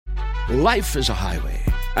Life is a highway,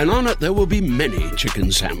 and on it there will be many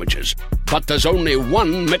chicken sandwiches. But there's only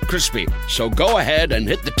one McCrispy. So go ahead and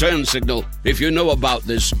hit the turn signal if you know about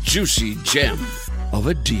this juicy gem of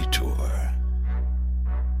a detour.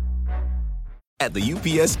 At the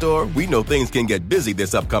UPS Store, we know things can get busy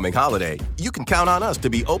this upcoming holiday. You can count on us to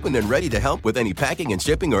be open and ready to help with any packing and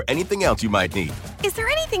shipping or anything else you might need. Is there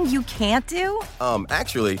anything you can't do?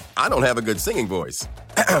 Actually, I don't have a good singing voice.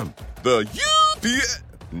 The UPS...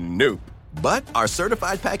 Nope. But our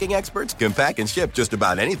certified packing experts can pack and ship just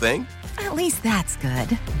about anything. At least that's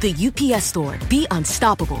good. The UPS Store. Be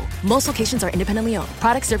unstoppable. Most locations are independently owned.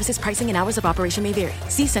 Product, services, pricing, and hours of operation may vary.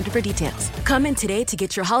 See Center for details. Come in today to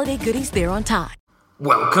get your holiday goodies there on time.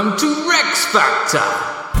 Welcome to Rex Factor.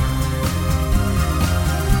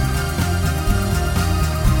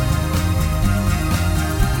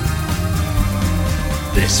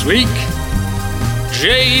 This week,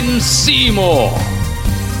 Jane Seymour.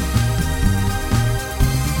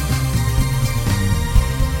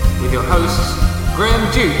 With your hosts,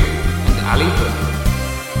 Graham Duke and Ali Hood.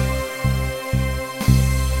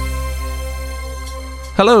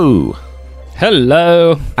 Hello.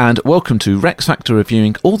 Hello. And welcome to Rex Factor,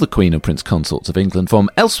 reviewing all the Queen and Prince Consorts of England from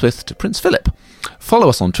Elspeth to Prince Philip. Follow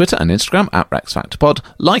us on Twitter and Instagram at RexFactorPod,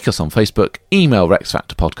 like us on Facebook, email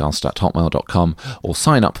rexfactorpodcast@hotmail.com, or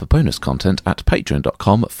sign up for bonus content at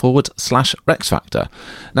patreon.com/RexFactor.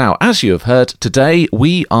 Now, as you have heard, today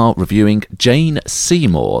we are reviewing Jane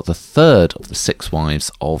Seymour, the third of the 6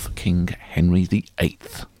 wives of King Henry VIII.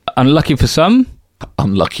 Unlucky for some.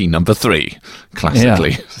 Unlucky number 3,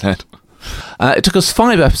 classically said. It took us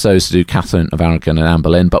 5 episodes to do Catherine of Aragon and Anne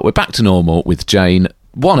Boleyn, but we're back to normal with Jane.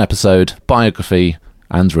 1 episode, biography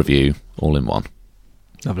and review, all in one.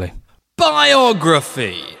 Lovely.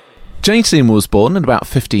 Biography! Jane Seymour was born in about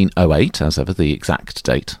 1508, as ever. The exact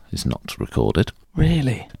date is not recorded.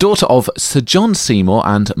 Really? Daughter of Sir John Seymour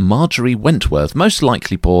and Marjorie Wentworth, most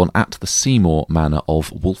likely born at the Seymour Manor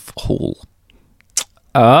of Wolf Hall.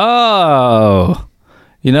 Oh...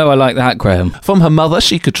 You know I like that, Graham. From her mother,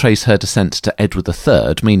 she could trace her descent to Edward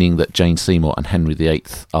III, meaning that Jane Seymour and Henry VIII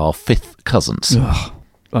are 5th cousins. Ugh,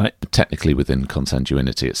 right. Technically within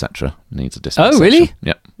consanguinity, etc. Needs a dispensation. Oh, really?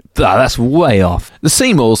 Yep. That's way off. The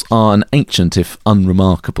Seymours are an ancient, if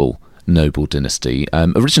unremarkable, noble dynasty,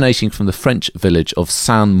 originating from the French village of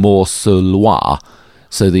Saint-Maur-sur-Loire.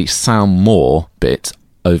 So the Saint-Maur bit,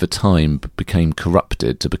 over time, became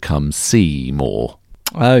corrupted to become Seymour.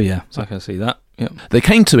 Oh, yeah. So I can see that. Yep. They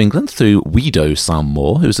came to England through Wido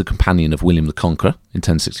Saint-Maur, who was a companion of William the Conqueror in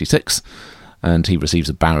 1066, and he receives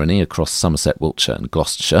a barony across Somerset, Wiltshire and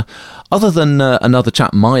Gloucestershire. Other than another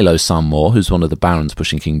chap, Milo Saint-Maur, who's one of the barons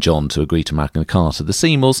pushing King John to agree to Magna Carta, the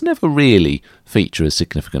Seymours never really feature as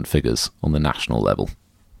significant figures on the national level.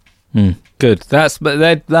 Good. That's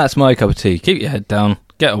my cup of tea. Keep your head down.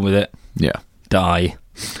 Get on with it. Yeah. Die.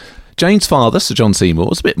 Jane's father, Sir John Seymour,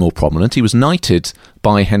 was a bit more prominent. He was knighted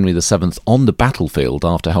by Henry VII on the battlefield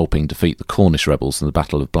after helping defeat the Cornish rebels in the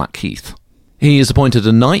Battle of Blackheath. He is appointed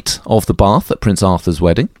a Knight of the Bath at Prince Arthur's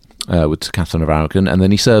wedding with Catherine of Aragon, and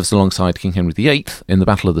then he serves alongside King Henry VIII in the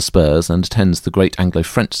Battle of the Spurs and attends the great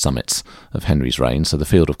Anglo-French summits of Henry's reign, so the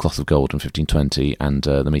Field of Cloth of Gold in 1520 and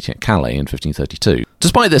the meeting at Calais in 1532.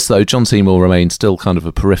 Despite this, though, John Seymour remains still kind of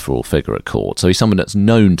a peripheral figure at court, so he's someone that's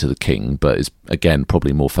known to the king, but is, again,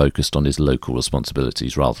 probably more focused on his local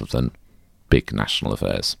responsibilities rather than big national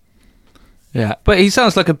affairs. Yeah, but he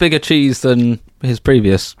sounds like a bigger cheese than his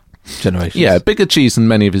previous generations. Yeah, bigger cheese than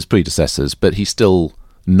many of his predecessors, but he's still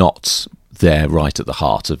not there right at the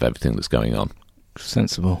heart of everything that's going on.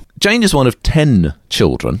 Sensible. Jane is one of 10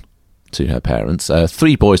 children to her parents.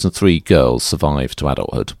 3 boys and 3 girls survived to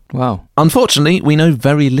adulthood. Wow. Unfortunately, we know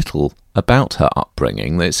very little about her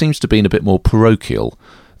upbringing. It seems to have been a bit more parochial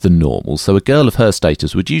than normal, so a girl of her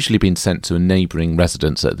status would usually have been sent to a neighbouring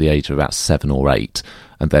residence at the age of about 7 or 8,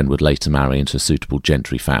 and then would later marry into a suitable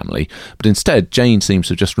gentry family. But instead, Jane seems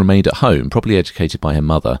to have just remained at home, probably educated by her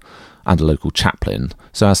mother and a local chaplain,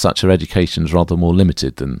 so as such her education is rather more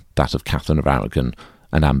limited than that of Catherine of Aragon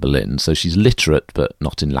and Anne Boleyn, so she's literate but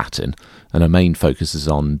not in Latin, and her main focus is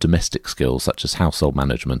on domestic skills such as household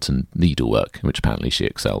management and needlework, in which apparently she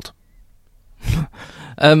excelled.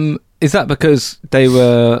 Is that because they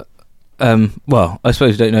were, well, I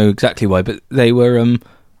suppose you don't know exactly why, but they were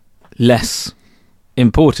less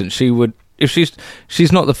important? She would, if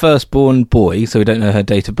she's not the firstborn boy, so we don't know her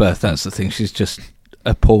date of birth, that's the thing, she's just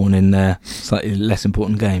a pawn in their slightly less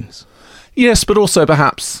important games. Yes, but also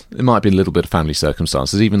perhaps it might be a little bit of family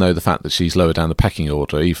circumstances, even though the fact that she's lower down the pecking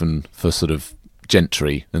order, even for sort of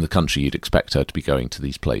gentry in the country, you'd expect her to be going to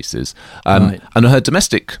these places. And her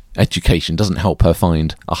domestic education doesn't help her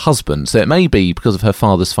find a husband. So it may be because of her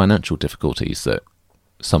father's financial difficulties that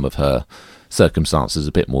some of her circumstances are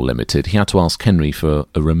a bit more limited. He had to ask Henry for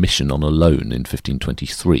a remission on a loan in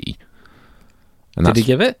 1523. And did he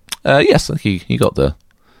give it? Yes, he got the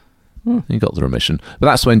remission. But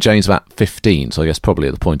that's when Jane's about 15, so I guess probably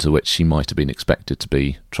at the point at which she might have been expected to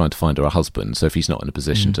be trying to find her a husband. So if he's not in a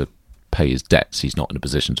position to pay his debts, he's not in a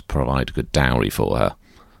position to provide a good dowry for her.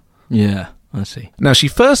 Yeah, I see. Now, she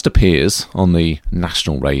first appears on the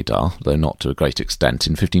national radar, though not to a great extent,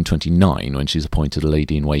 in 1529 when she's appointed a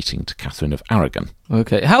lady-in-waiting to Catherine of Aragon.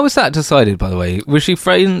 Okay. How was that decided, by the way? Was she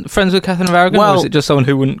friends with Catherine of Aragon, or was it just someone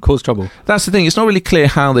who wouldn't cause trouble? That's the thing. It's not really clear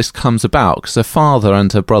how this comes about, because her father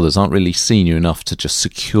and her brothers aren't really senior enough to just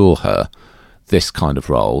secure her this kind of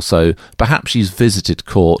role. So perhaps she's visited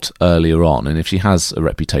court earlier on, and if she has a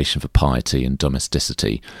reputation for piety and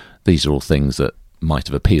domesticity, these are all things that might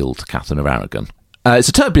have appealed to Catherine of Aragon. It's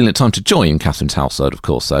a turbulent time to join Catherine's household, of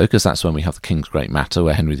course, though, because that's when we have the King's Great Matter,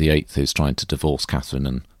 where Henry VIII is trying to divorce Catherine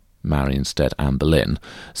and marry instead Anne Boleyn.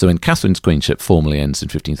 So when Catherine's queenship formally ends in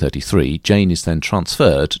 1533, Jane is then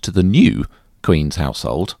transferred to the new Queen's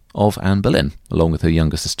household of Anne Boleyn, along with her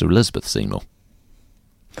younger sister Elizabeth Seymour.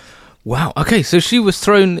 Wow, okay, so she was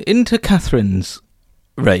thrown into Catherine's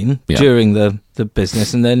reign during the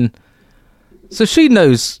business, and then... So she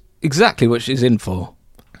knows exactly what she's in for.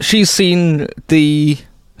 She's seen the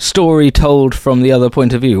story told from the other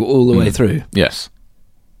point of view all the way through. Yes.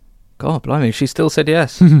 God, blimey, she still said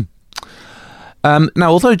yes. Now,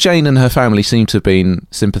 although Jane and her family seem to have been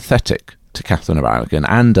sympathetic to Catherine of Aragon,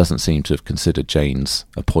 Anne doesn't seem to have considered Jane's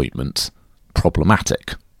appointment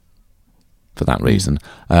problematic for that reason,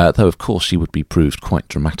 though of course she would be proved quite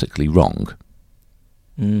dramatically wrong,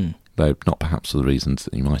 though not perhaps for the reasons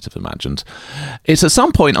that you might have imagined. It's at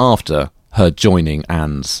some point after her joining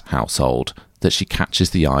Anne's household that she catches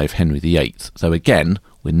the eye of Henry VIII, though again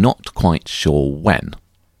we're not quite sure when.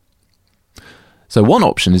 So one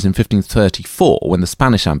option is in 1534, when the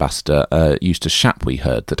Spanish ambassador Eustace Chapuis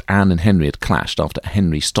heard that Anne and Henry had clashed after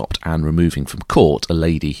Henry stopped Anne removing from court a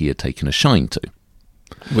lady he had taken a shine to.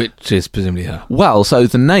 Which is presumably her. Well, so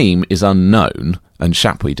the name is unknown, and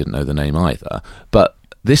Chapuis didn't know the name either, but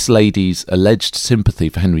this lady's alleged sympathy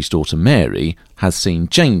for Henry's daughter Mary has seen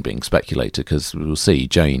Jane being speculated, because we will see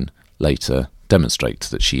Jane later demonstrates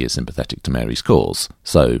that she is sympathetic to Mary's cause.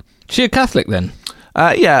 So, she a Catholic then?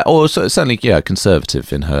 Yeah, or certainly,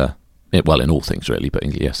 conservative in her, well, in all things really, but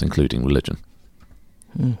yes, including religion.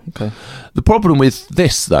 Okay. The problem with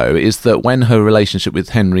this, though, is that when her relationship with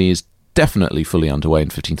Henry is definitely fully underway in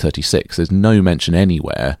 1536, there's no mention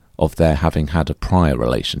anywhere of their having had a prior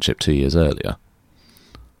relationship 2 years earlier.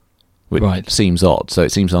 Which seems odd. So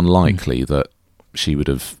it seems unlikely that she would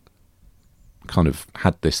have kind of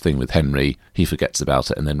had this thing with Henry, he forgets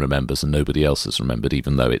about it and then remembers, and nobody else has remembered,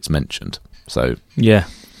 even though it's mentioned. So yeah,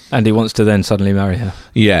 and he wants to then suddenly marry her.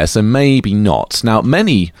 Yeah, so maybe not. Now,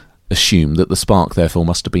 many assume that the spark therefore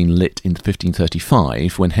must have been lit in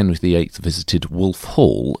 1535 when Henry VIII visited Wolf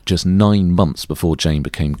Hall just 9 months before Jane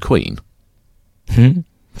became queen.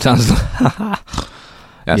 Sounds like...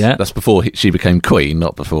 That's before she became queen,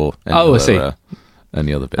 not before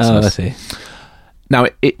any other business. Oh, I see. Now,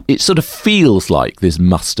 it sort of feels like this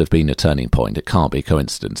must have been a turning point. It can't be a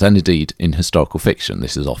coincidence. And indeed, in historical fiction,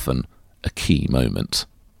 this is often a key moment.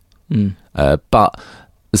 But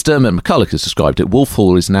as Dermot McCulloch has described it, Wolf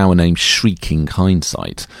Hall is now a name shrieking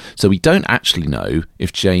hindsight. So we don't actually know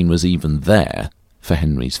if Jane was even there for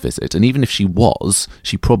Henry's visit, and even if she was,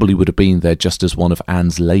 she probably would have been there just as one of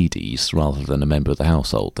Anne's ladies rather than a member of the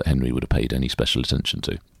household that Henry would have paid any special attention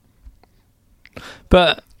to.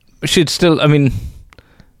 But she'd still, he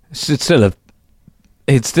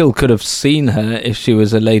still could have seen her if she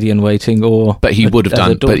was a lady in waiting, or... But he would have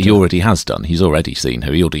done, but he already has done. He's already seen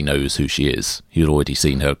her. He already knows who she is. He'd already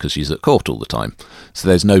seen her because she's at court all the time. So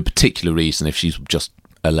there's no particular reason, if she's just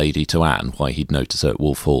a lady to Anne, why he'd notice her at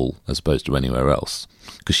Wolf Hall as opposed to anywhere else,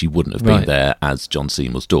 because she wouldn't have been there as John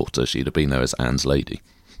Seymour's daughter. She'd have been there as Anne's lady.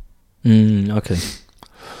 Okay.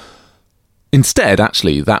 Instead,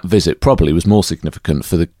 actually, that visit probably was more significant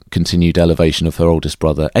for the continued elevation of her oldest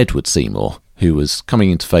brother Edward Seymour, who was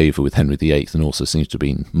coming into favour with Henry VIII and also seems to have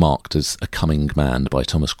been marked as a coming man by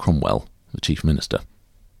Thomas Cromwell, the chief minister.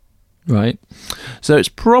 Right. So it's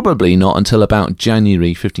probably not until about January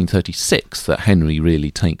 1536 that Henry really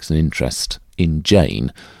takes an interest in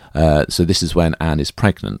Jane. So this is when Anne is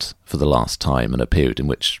pregnant for the last time, and a period in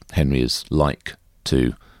which Henry is like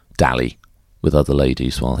to dally with other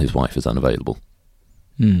ladies while his wife is unavailable.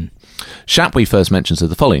 Shapley first mentions her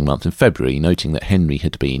the following month in February, noting that Henry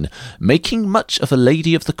had been making much of a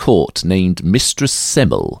lady of the court named Mistress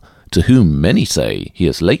Seymour, to whom many say he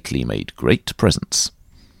has lately made great presents.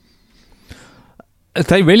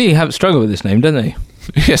 They really have struggled with this name, don't they?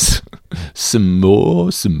 Yes.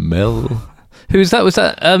 Seymour. Who's that? Was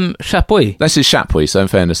that Chapuis? This is Chapuis, so in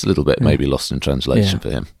fairness, a little bit maybe lost in translation for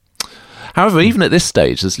him. However, even at this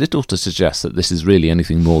stage, there's little to suggest that this is really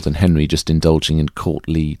anything more than Henry just indulging in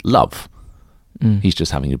courtly love. He's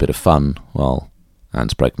just having a bit of fun while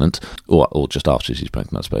Anne's pregnant, or just after she's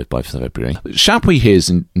pregnant, I suppose, by February. Chapuis hears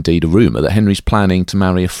indeed a rumour that Henry's planning to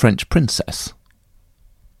marry a French princess.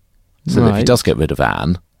 So that if he does get rid of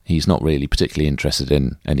Anne, he's not really particularly interested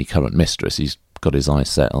in any current mistress. He's got his eyes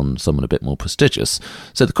set on someone a bit more prestigious.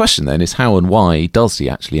 So the question then is, how and why does he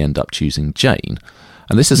actually end up choosing Jane?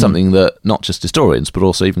 And this is something that not just historians, but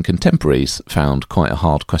also even contemporaries found quite a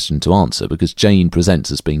hard question to answer, because Jane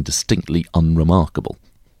presents as being distinctly unremarkable.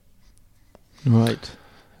 Right.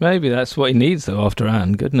 Maybe that's what he needs, though, after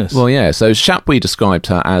Anne. Goodness. Well, yeah, so Chapuis described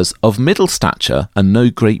her as of middle stature and no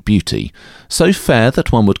great beauty, so fair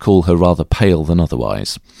that one would call her rather pale than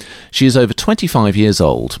otherwise. She is over 25 years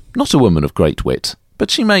old, not a woman of great wit,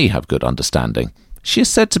 but she may have good understanding. She is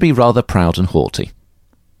said to be rather proud and haughty.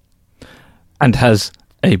 And has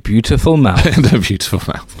a beautiful mouth. And a beautiful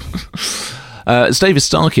mouth. As David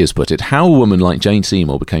Starkey has put it, how a woman like Jane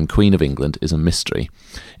Seymour became Queen of England is a mystery.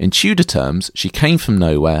 In Tudor terms, she came from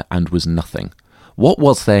nowhere and was nothing. What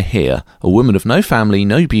was there here, a woman of no family,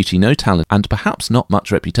 no beauty, no talent, and perhaps not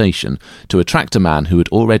much reputation, to attract a man who had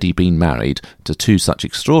already been married to two such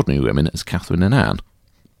extraordinary women as Catherine and Anne?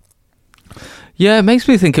 Yeah, it makes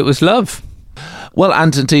me think it was love. Well,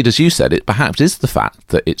 and indeed, as you said, it perhaps is the fact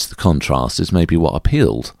that it's the contrast is maybe what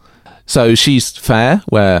appealed. So she's fair,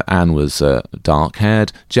 where Anne was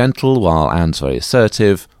dark-haired, gentle, while Anne's very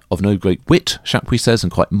assertive, of no great wit, Chapuis says,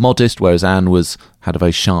 and quite modest, whereas Anne had a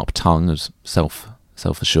very sharp tongue, as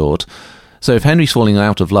self-assured. So if Henry's falling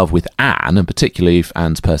out of love with Anne, and particularly if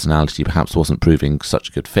Anne's personality perhaps wasn't proving such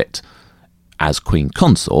a good fit as queen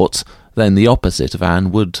consort, then the opposite of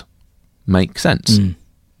Anne would make sense.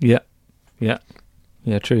 Yeah,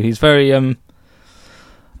 true. He's very,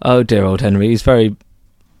 oh dear old Henry, he's very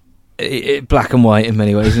black and white in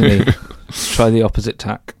many ways, isn't he? Try the opposite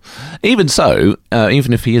tack. Even so,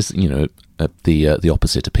 even if he is, the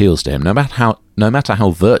opposite appeals to him, no matter how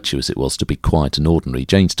virtuous it was to be quiet and ordinary,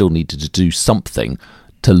 Jane still needed to do something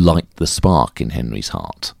to light the spark in Henry's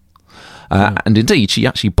heart. And indeed, she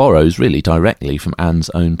actually borrows really directly from Anne's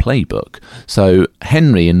own playbook. So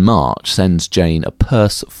Henry in March sends Jane a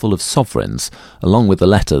purse full of sovereigns, along with a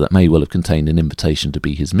letter that may well have contained an invitation to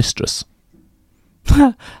be his mistress.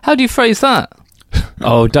 How do you phrase that?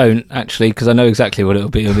 Oh, don't, actually, because I know exactly what it'll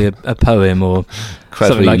be. It'll be a poem or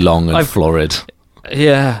incredibly something long and florid.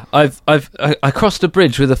 Yeah, I crossed a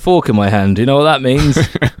bridge with a fork in my hand. You know what that means?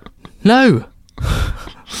 No.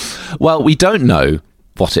 Well, we don't know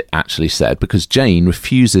what it actually said, because Jane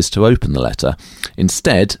refuses to open the letter.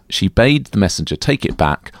 Instead, she bade the messenger take it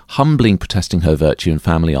back, humbly protesting her virtue and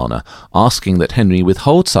family honour, asking that Henry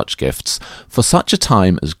withhold such gifts for such a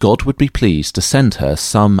time as God would be pleased to send her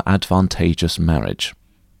some advantageous marriage.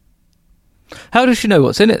 How does she know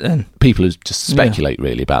what's in it, then? People who just speculate,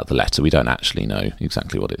 really, about the letter. We don't actually know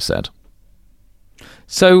exactly what it said.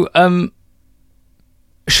 So,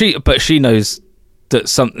 she knows that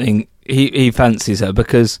something... He fancies her,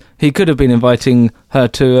 because he could have been inviting her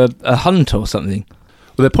to a hunt or something.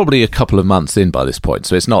 Well, they're probably a couple of months in by this point,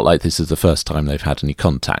 so it's not like this is the first time they've had any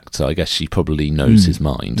contact, so I guess she probably knows his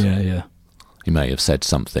mind. Yeah. He may have said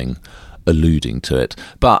something alluding to it.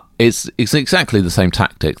 But it's exactly the same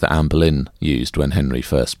tactic that Anne Boleyn used when Henry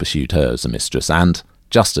first pursued her as a mistress, and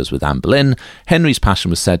just as with Anne Boleyn, Henry's passion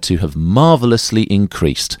was said to have marvellously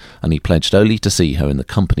increased, and he pledged only to see her in the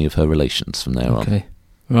company of her relations from there on.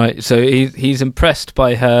 Right, so he's impressed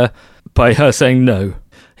by her saying no.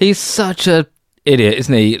 He's such a idiot,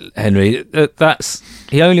 isn't he, Henry?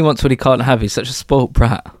 He only wants what he can't have. He's such a spoilt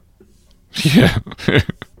brat. Yeah.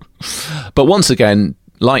 But once again,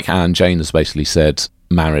 like Anne, Jane has basically said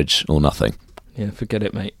marriage or nothing. Yeah, forget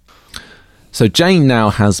it, mate. So Jane now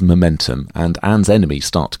has momentum, and Anne's enemies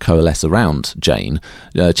start to coalesce around Jane.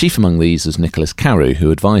 Chief among these is Nicholas Carew,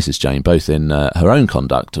 who advises Jane both in her own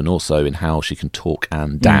conduct and also in how she can talk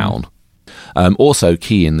Anne down. Also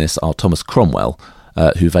key in this are Thomas Cromwell,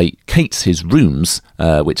 who vacates his rooms,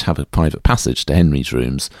 which have a private passage to Henry's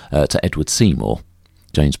rooms, to Edward Seymour,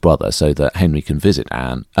 Jane's brother, so that Henry can visit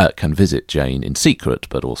Jane in secret,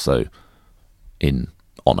 but also in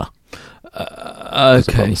honour.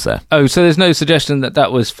 Okay. Oh, so there's no suggestion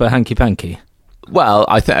that was for hanky-panky? Well,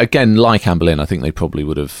 I think, again, like Anne Boleyn, I think they probably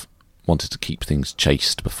would have wanted to keep things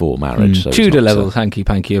chaste before marriage. So Tudor level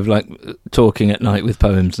hanky-panky of like talking at night with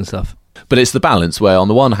poems and stuff. But it's the balance where, on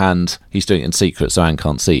the one hand, he's doing it in secret so Anne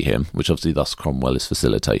can't see him, which obviously thus Cromwell is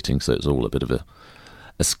facilitating, so it's all a bit of a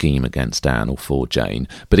scheme against Anne or for Jane.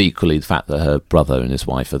 But equally, the fact that her brother and his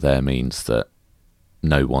wife are there means that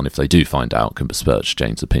no one, if they do find out, can besmirch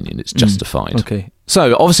Jane's opinion. It's justified. Okay.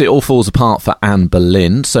 So, obviously, it all falls apart for Anne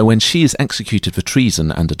Boleyn. So, when she is executed for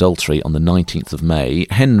treason and adultery on the 19th of May,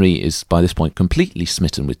 Henry is, by this point, completely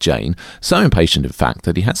smitten with Jane. So impatient, in fact,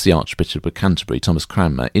 that he has the Archbishop of Canterbury, Thomas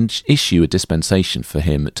Cranmer, issue a dispensation for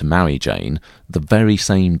him to marry Jane the very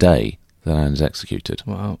same day that Anne is executed.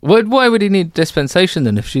 Wow. Why would he need dispensation,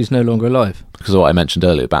 then, if she's no longer alive? Because of what I mentioned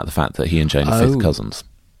earlier about the fact that he and Jane are fifth cousins.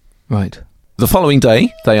 Right. The following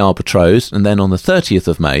day, they are betrothed, and then on the 30th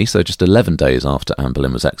of May, so just 11 days after Anne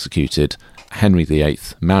Boleyn was executed, Henry VIII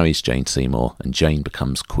marries Jane Seymour, and Jane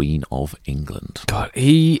becomes Queen of England. God,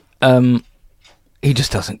 he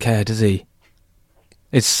just doesn't care, does he?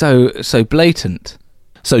 It's so blatant.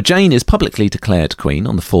 So Jane is publicly declared Queen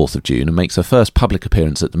on the 4th of June and makes her first public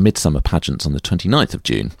appearance at the Midsummer Pageants on the 29th of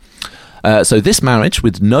June. So this marriage,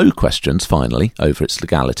 with no questions, finally, over its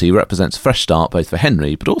legality, represents a fresh start both for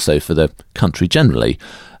Henry, but also for the country generally.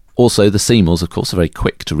 Also, the Seymours, of course, are very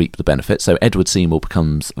quick to reap the benefit. So Edward Seymour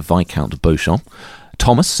becomes Viscount of Beauchamp.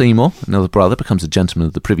 Thomas Seymour, another brother, becomes a gentleman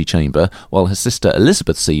of the Privy Chamber, while his sister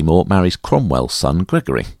Elizabeth Seymour marries Cromwell's son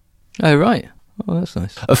Gregory. Oh, right. Oh, that's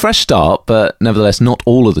nice. A fresh start, but nevertheless not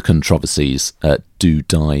all of the controversies do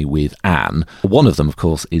die with Anne. One of them, of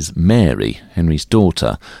course, is Mary, Henry's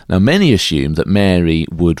daughter. Now, many assume that Mary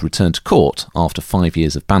would return to court after 5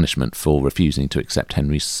 years of banishment for refusing to accept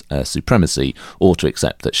Henry's supremacy or to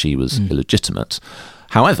accept that she was illegitimate.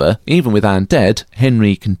 However, even with Anne dead,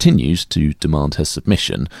 Henry continues to demand her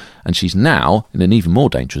submission, and she's now in an even more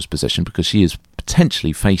dangerous position because she is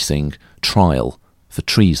potentially facing trial for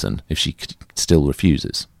treason if she still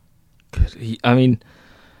refuses. I mean,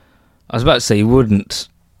 I was about to say he wouldn't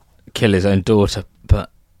kill his own daughter, but...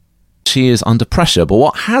 She is under pressure, but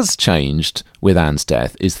what has changed with Anne's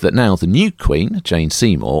death is that now the new queen, Jane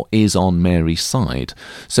Seymour, is on Mary's side.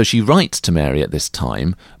 So she writes to Mary at this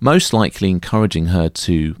time, most likely encouraging her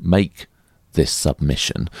to make this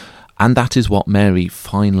submission. And that is what Mary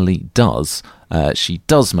finally does. She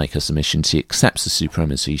does make her submission. She accepts the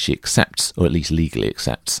supremacy. She accepts, or at least legally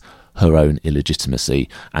accepts, her own illegitimacy.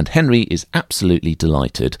 And Henry is absolutely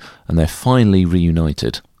delighted, and they're finally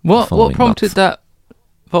reunited. What prompted that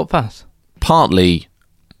volte passe? Partly,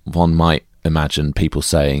 one might imagine people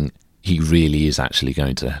saying he really is actually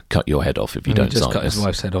going to cut your head off if you don't sign this. Just cut his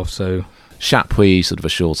wife's head off, so... Chapuis sort of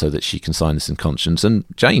assures her that she can sign this in conscience, and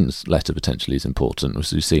Jane's letter potentially is important,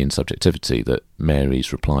 as we see in Subjectivity, that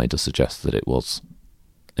Mary's reply does suggest that it was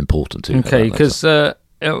important to her. Okay, because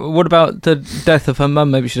what about the death of her mum?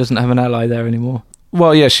 Maybe she doesn't have an ally there anymore.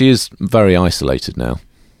 Well, yeah, she is very isolated now.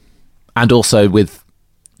 And also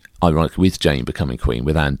ironically, with Jane becoming queen,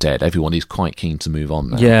 with Anne dead, everyone is quite keen to move on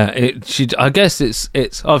now. Yeah, I guess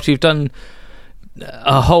it's after you've done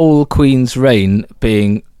a whole queen's reign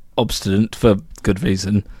being obstinate for good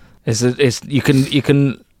reason. You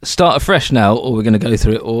can start afresh now, or we're going to go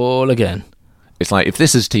through it all again. It's like, if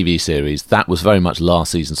this is a TV series, that was very much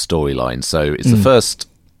last season's storyline. So it's the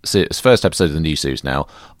first episode of the new series now.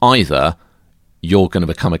 Either you're going to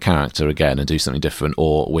become a character again and do something different,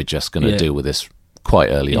 or we're just going to deal with this quite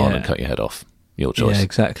early on and cut your head off. Your choice. Yeah,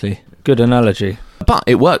 exactly. Good analogy. But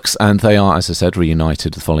it works, and they are, as I said,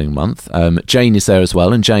 reunited the following month. Jane is there as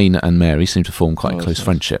well, and Jane and Mary seem to form quite a close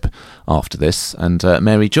friendship after this. And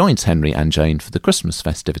Mary joins Henry and Jane for the Christmas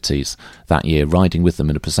festivities that year, riding with them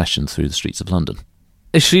in a procession through the streets of London.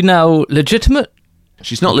 Is she now legitimate?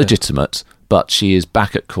 She's not legitimate, but she is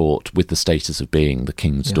back at court with the status of being the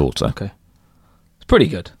king's daughter. Okay. It's pretty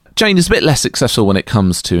good. Jane is a bit less successful when it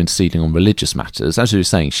comes to interceding on religious matters. As we were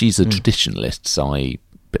saying, she's a traditionalist, i.e.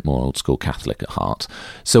 bit more old-school Catholic at heart.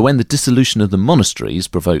 So when the dissolution of the monasteries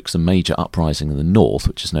provokes a major uprising in the north,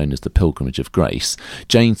 which is known as the Pilgrimage of Grace,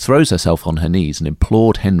 Jane throws herself on her knees and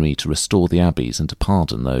implored Henry to restore the abbeys and to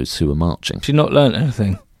pardon those who were marching. She's not learnt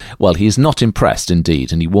anything. Well, he is not impressed,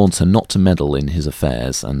 indeed, and he warns her not to meddle in his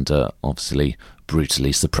affairs and obviously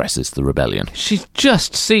brutally suppresses the rebellion. She's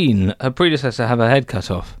just seen her predecessor have her head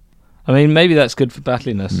cut off. I mean, maybe that's good for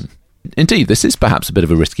battliness. Indeed, this is perhaps a bit of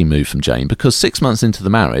a risky move from Jane, because 6 months into the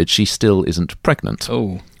marriage, she still isn't pregnant.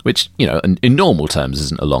 Oh. Which, in normal terms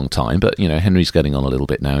isn't a long time, but, Henry's getting on a little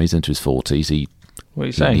bit now. He's into his 40s. What are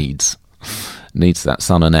you saying? Needs that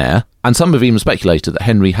son and heir. And some have even speculated that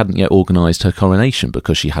Henry hadn't yet organised her coronation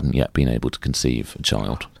because she hadn't yet been able to conceive a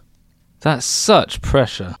child. That's such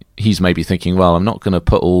pressure. He's maybe thinking, well, I'm not going to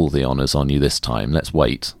put all the honours on you this time. Let's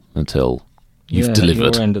wait until you've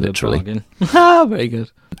delivered, your end of literally. The bargain. Very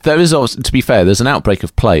good. There is also, to be fair, there's an outbreak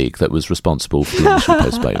of plague that was responsible for the initial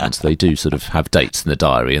postponements. They do sort of have dates in the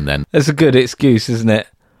diary and then... It's a good excuse, isn't it?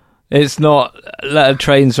 It's not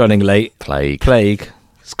trains running late. Plague.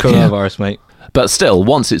 It's coronavirus, mate. But still,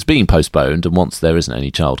 once it's been postponed and once there isn't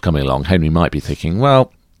any child coming along, Henry might be thinking,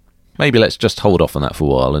 well, maybe let's just hold off on that for a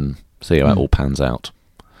while and see how it all pans out.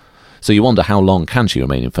 So you wonder how long can she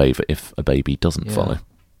remain in favour if a baby doesn't follow.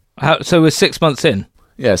 So we're 6 months in?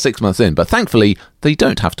 Yeah, 6 months in. But thankfully, they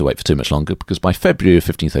don't have to wait for too much longer because by February of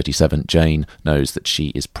 1537, Jane knows that she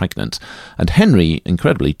is pregnant. And Henry,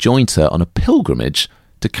 incredibly, joins her on a pilgrimage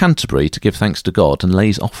to Canterbury to give thanks to God and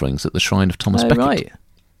lays offerings at the shrine of Thomas Becket. Right.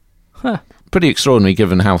 Huh. Pretty extraordinary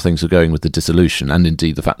given how things are going with the dissolution and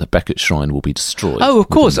indeed the fact that Becket's shrine will be destroyed. Oh, of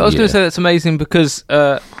course. I was going to say that's amazing because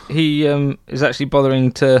he is actually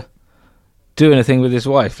bothering to do anything with his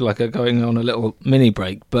wife, like going on a little mini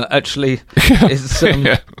break. But actually, it's,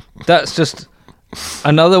 that's just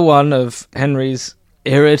another one of Henry's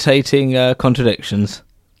irritating contradictions.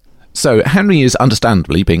 So Henry is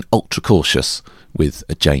understandably being ultra cautious with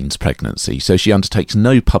Jane's pregnancy, so she undertakes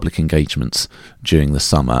no public engagements during the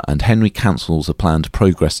summer, and Henry cancels a planned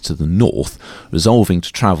progress to the north, resolving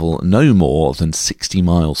to travel no more than 60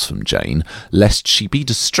 miles from Jane, lest she be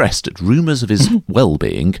distressed at rumours of his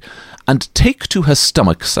well-being, and take to her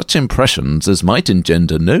stomach such impressions as might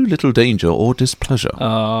engender no little danger or displeasure.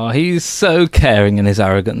 Oh, he's so caring in his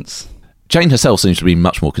arrogance. Jane herself seems to be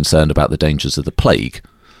much more concerned about the dangers of the plague,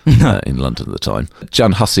 in London at the time.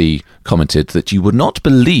 Jan Hussey commented that you would not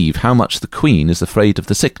believe how much the Queen is afraid of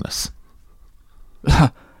the sickness.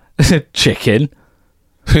 Chicken?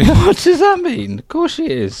 What does that mean? Of course she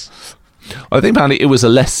is. I think apparently it was a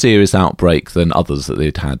less serious outbreak than others that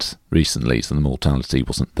they'd had recently, so the mortality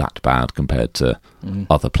wasn't that bad compared to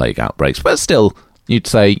other plague outbreaks. But still, you'd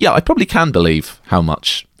say, yeah, I probably can believe how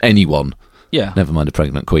much anyone, never mind a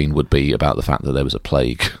pregnant queen, would be about the fact that there was a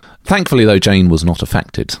plague. Thankfully, though, Jane was not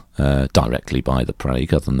affected directly by the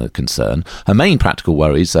plague, other than the concern. Her main practical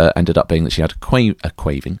worries ended up being that she had a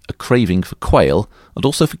craving for quail and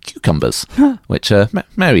also for cucumbers, which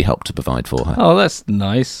Mary helped to provide for her. Oh, that's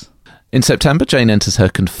nice. In September, Jane enters her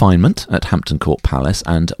confinement at Hampton Court Palace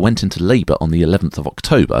and went into labour on the 11th of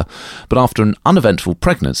October, but after an uneventful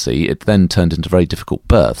pregnancy, it then turned into a very difficult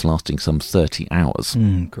birth, lasting some 30 hours.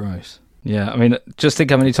 Gross. Yeah, I mean, just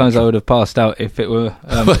think how many times I would have passed out if it were...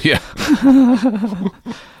 Yeah.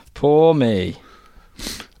 Poor me.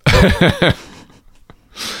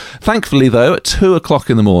 Thankfully, though, at 2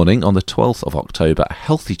 o'clock in the morning on the 12th of October, a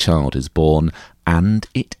healthy child is born, and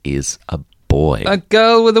it is a boy. A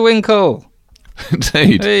girl with a winkle.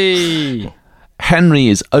 Indeed. Hey. Henry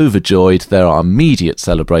is overjoyed. There are immediate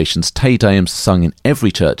celebrations. Te Deums sung in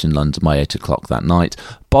every church in London by 8 o'clock that night.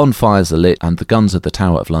 Bonfires are lit and the guns of the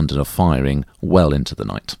Tower of London are firing well into the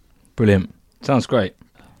night. Brilliant. Sounds great.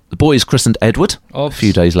 The boy is christened Edward a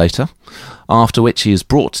few days later, after which he is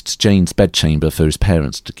brought to Jane's bedchamber for his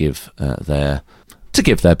parents to give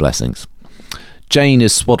their blessings. Jane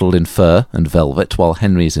is swaddled in fur and velvet, while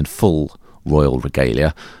Henry is in full royal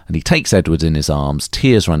regalia, and he takes Edward in his arms,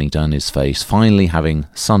 tears running down his face, finally having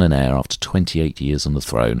son and heir after 28 years on the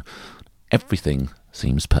throne. Everything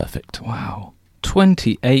seems perfect. Wow.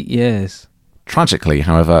 28 years. Tragically,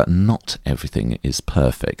 however, not everything is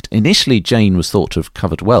perfect. Initially, Jane was thought to have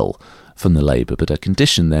recovered well from the labour, but her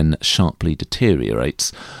condition then sharply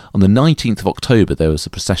deteriorates. On the 19th of October, there was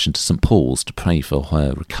a procession to St Paul's to pray for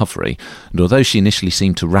her recovery, and although she initially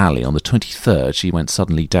seemed to rally, on the 23rd she went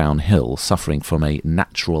suddenly downhill, suffering from a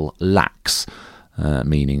natural lax,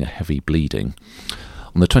 meaning a heavy bleeding.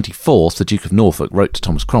 On the 24th, the Duke of Norfolk wrote to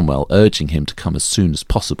Thomas Cromwell, urging him to come as soon as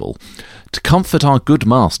possible, to comfort our good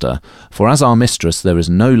master, for as our mistress there is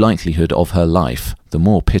no likelihood of her life, the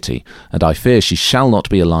more pity, and I fear she shall not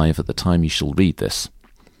be alive at the time you shall read this.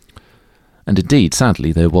 And indeed,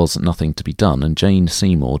 sadly, there was nothing to be done, and Jane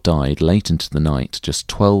Seymour died late into the night, just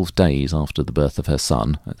 12 days after the birth of her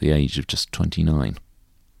son, at the age of just 29.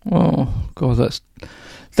 Oh, God,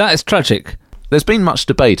 that is tragic. There's been much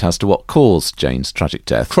debate as to what caused Jane's tragic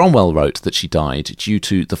death. Cromwell wrote that she died due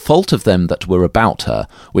to the fault of them that were about her,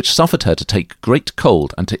 which suffered her to take great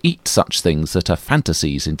cold and to eat such things that her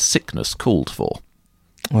fantasies in sickness called for.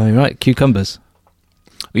 Well, you're right, cucumbers.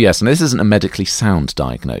 Yes, and this isn't a medically sound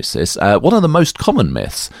diagnosis. One of the most common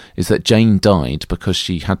myths is that Jane died because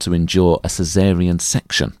she had to endure a caesarean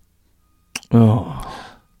section. Oh.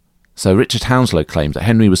 So Richard Hounslow claimed that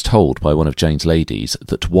Henry was told by one of Jane's ladies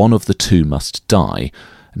that one of the two must die,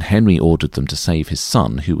 and Henry ordered them to save his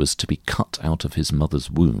son, who was to be cut out of his mother's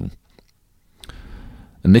womb.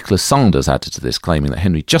 And Nicholas Sanders added to this, claiming that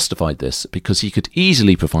Henry justified this because he could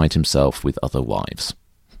easily provide himself with other wives.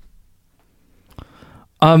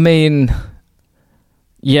 I mean,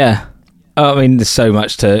 yeah. I mean, there's so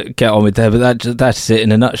much to get on with there, but that's it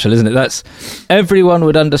in a nutshell, isn't it? Everyone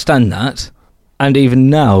would understand that, and even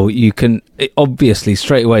now, obviously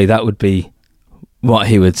straight away that would be what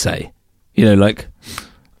he would say. But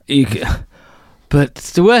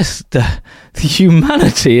the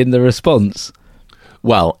humanity in the response.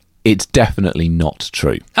 Well, it's definitely not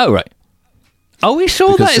true. Oh, right. Are we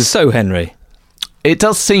sure that is so, Henry? It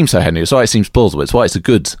does seem so, Henry. It's why it seems plausible. It's why it's a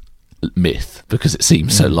good myth, because it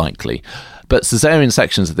seems so likely. But caesarean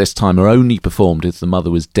sections at this time are only performed if the mother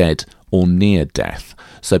was dead or near death.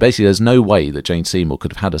 So basically there's no way that Jane Seymour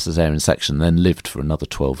could have had a caesarean section and then lived for another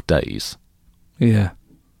 12 days. Yeah.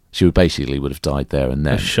 She would have died there and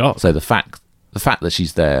then. A shock. So the fact that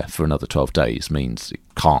she's there for another 12 days means it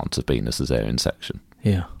can't have been a caesarean section.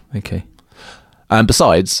 Yeah, okay. And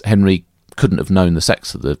besides, Henry couldn't have known the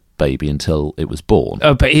sex of the baby until it was born.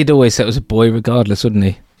 Oh, but he'd always said it was a boy regardless, wouldn't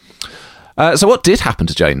he? So what did happen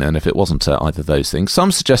to Jane then, if it wasn't either of those things?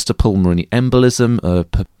 Some suggest a pulmonary embolism, a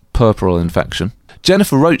puerperal infection.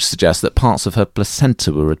 Jennifer Roach suggests that parts of her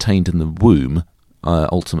placenta were retained in the womb,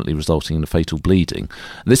 ultimately resulting in a fatal bleeding.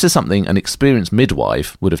 This is something an experienced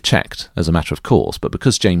midwife would have checked as a matter of course, but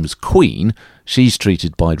because Jane was queen, she's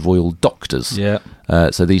treated by royal doctors. Yeah.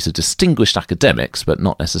 So these are distinguished academics, but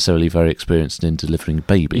not necessarily very experienced in delivering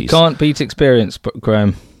babies. You can't beat experience,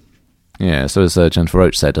 Graham. Yeah, so as Jennifer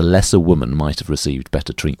Roach said, a lesser woman might have received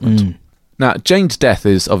better treatment. Now, Jane's death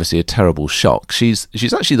is obviously a terrible shock. She's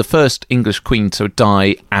actually the first English queen to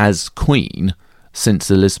die as queen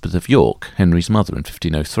since Elizabeth of York, Henry's mother, in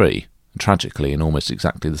 1503, and tragically in almost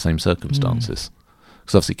exactly the same circumstances.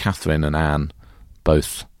 Because obviously Catherine and Anne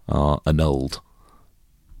both are annulled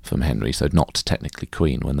from Henry, so not technically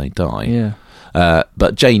queen when they die. Yeah.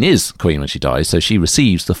 But Jane is queen when she dies, so she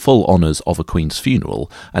receives the full honours of a queen's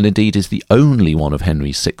funeral, and indeed is the only one of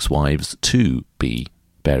Henry's 6 wives to be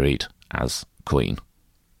buried as queen.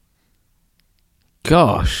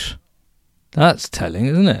 Gosh, that's telling,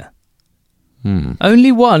 isn't it?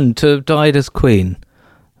 Only one to have died as queen.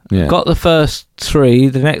 Yeah. Got the first 3,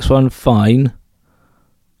 the next one fine.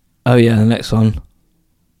 Oh yeah, the next one.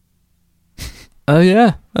 Oh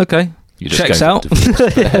yeah, okay. Checks out.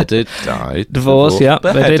 Beheaded, died. Divorce, yeah.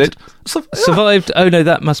 Beheaded. Survived. Oh no,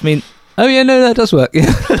 that must mean... Oh yeah, no, that does work.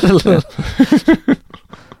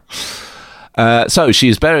 So she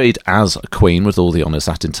is buried as a queen with all the honours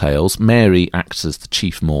that entails. Mary acts as the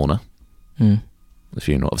chief mourner. The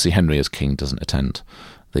funeral. Obviously, Henry as king doesn't attend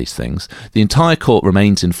these things. The entire court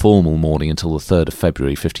remains in formal mourning until the 3rd of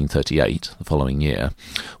February 1538, the following year,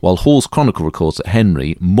 while Hall's Chronicle records that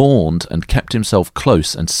Henry mourned and kept himself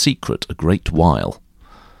close and secret a great while.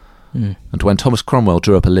 And when Thomas Cromwell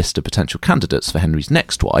drew up a list of potential candidates for Henry's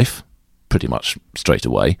next wife, pretty much straight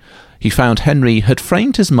away, he found Henry had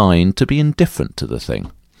framed his mind to be indifferent to the thing.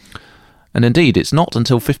 And indeed, it's not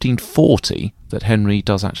until 1540 that Henry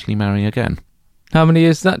does actually marry again. How many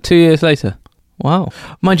years is that? 2 years later? Wow.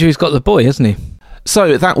 Mind you, he's got the boy, hasn't he?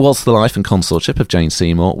 So that was the life and consortship of Jane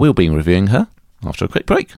Seymour. We'll be reviewing her after a quick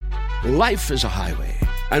break. Life is a highway,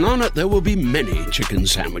 and on it there will be many chicken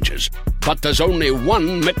sandwiches. But there's only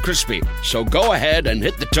one McCrispy. So go ahead and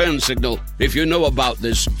hit the turn signal if you know about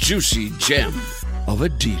this juicy gem of a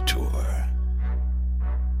detour.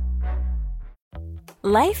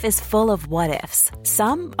 Life is full of what-ifs.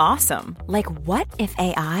 Some awesome, like what if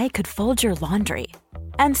AI could fold your laundry?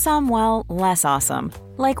 And some, well, less awesome,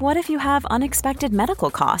 like what if you have unexpected medical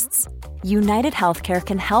costs? United Healthcare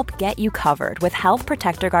can help get you covered with Health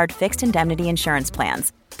Protector Guard fixed indemnity insurance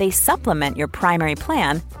plans. They supplement your primary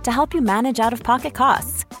plan to help you manage out-of-pocket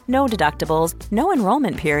costs. No deductibles, no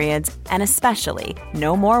enrollment periods, and especially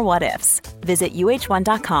no more what-ifs. Visit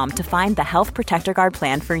uh1.com to find the Health Protector Guard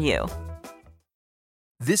plan for you.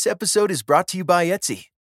 This episode is brought to you by Etsy.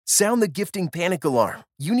 Sound the gifting panic alarm.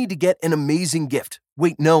 You need to get an amazing gift.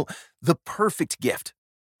 Wait, no, the perfect gift.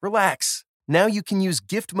 Relax. Now you can use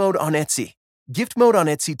gift mode on Etsy. Gift mode on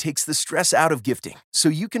Etsy takes the stress out of gifting, so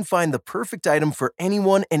you can find the perfect item for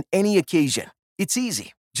anyone and any occasion. It's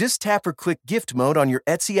easy. Just tap or click gift mode on your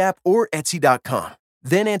Etsy app or Etsy.com.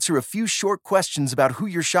 Then answer a few short questions about who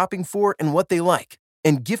you're shopping for and what they like.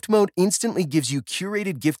 And gift mode instantly gives you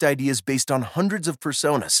curated gift ideas based on hundreds of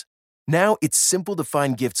personas. Now it's simple to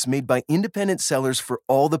find gifts made by independent sellers for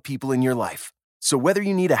all the people in your life. So whether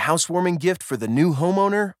you need a housewarming gift for the new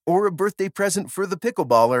homeowner or a birthday present for the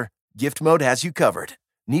pickleballer, Gift Mode has you covered.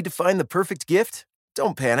 Need to find the perfect gift?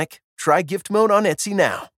 Don't panic. Try gift mode on Etsy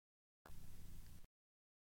now.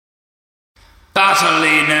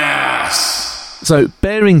 Battliness! So,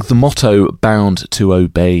 bearing the motto bound to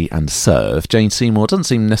obey and serve, Jane Seymour doesn't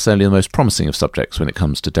seem necessarily the most promising of subjects when it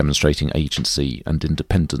comes to demonstrating agency and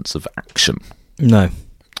independence of action. No.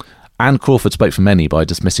 Anne Crawford spoke for many by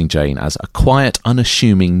dismissing Jane as a quiet,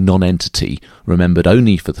 unassuming non-entity, remembered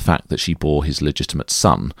only for the fact that she bore his legitimate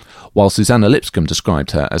son, while Susanna Lipscomb described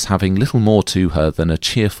her as having little more to her than a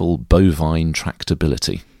cheerful bovine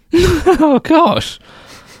tractability. Oh, gosh.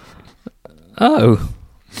 Oh.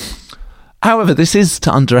 However, this is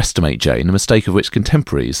to underestimate Jane, a mistake of which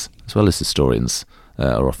contemporaries, as well as historians,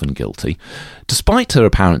 are often guilty. Despite her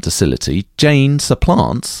apparent docility, Jane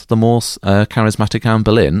supplants the more charismatic Anne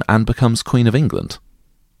Boleyn and becomes Queen of England.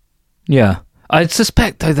 Yeah. I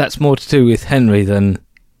suspect, though, that's more to do with Henry than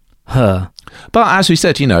her. But as we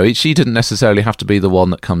said, she didn't necessarily have to be the one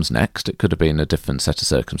that comes next. It could have been a different set of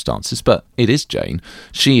circumstances, but it is Jane.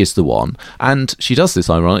 She is the one, and she does this,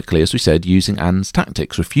 ironically, as we said, using Anne's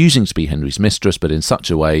tactics, refusing to be Henry's mistress, but in such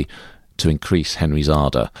a way to increase Henry's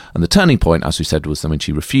ardour. And the turning point, as we said, was when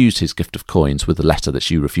she refused his gift of coins with a letter that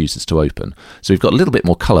she refuses to open. So we've got a little bit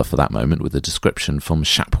more colour for that moment with a description from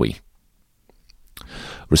Chapuis.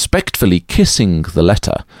 Respectfully kissing the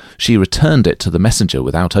letter, she returned it to the messenger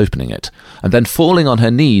without opening it, and then falling on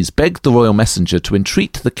her knees begged the royal messenger to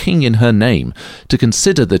entreat the king in her name to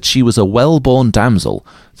consider that she was a well-born damsel,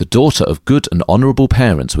 the daughter of good and honourable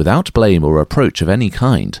parents, without blame or reproach of any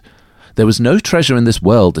kind. There was no treasure in this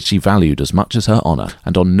world that she valued as much as her honour,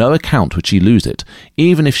 and on no account would she lose it,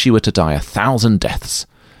 even if she were to die 1,000 deaths.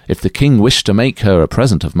 If the king wished to make her a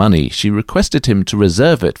present of money, she requested him to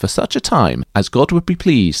reserve it for such a time as God would be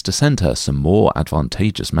pleased to send her some more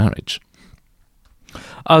advantageous marriage.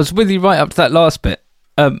 I was with you right up to that last bit.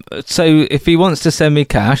 So if he wants to send me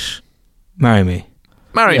cash, marry me.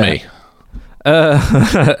 Marry me.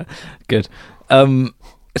 Good.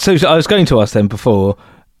 So I was going to ask them before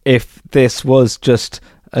if this was just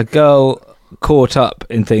a girl caught up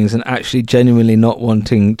in things and actually genuinely not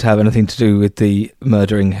wanting to have anything to do with the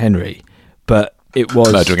murdering Henry, but it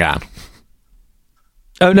was... Murdering Anne.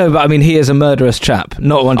 Oh, no, but I mean, he is a murderous chap,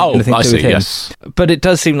 not wanting anything to do with him. Yes. But it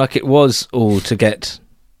does seem like it was all to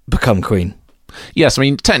become queen. Yes, I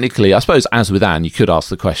mean, technically, I suppose, as with Anne, you could ask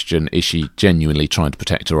the question, is she genuinely trying to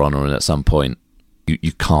protect her honour, and at some point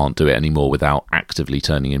you can't do it anymore without actively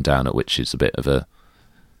turning him down, at which is a bit of a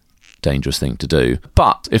dangerous thing to do.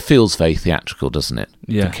 But it feels very theatrical, doesn't it?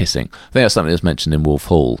 Yeah. The kissing. I think that's something that's mentioned in Wolf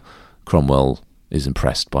Hall. Cromwell is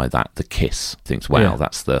impressed by that, the kiss. Thinks, wow,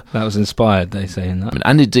 that's the... That was inspired, they say, in that.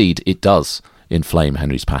 And indeed, it does inflame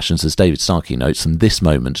Henry's passions. As David Starkey notes, from this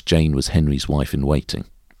moment, Jane was Henry's wife in waiting.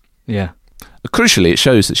 Yeah. Crucially, it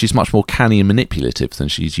shows that she's much more canny and manipulative than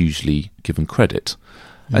she's usually given credit.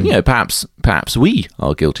 And, perhaps we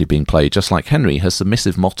are guilty of being played just like Henry. Her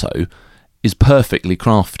submissive motto is perfectly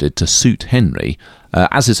crafted to suit Henry.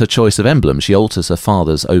 As is her choice of emblem, she alters her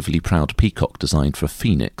father's overly proud peacock designed for a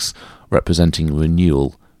phoenix, representing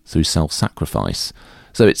renewal through self-sacrifice.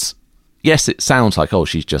 So it sounds like,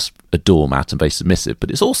 she's just a doormat and very submissive, but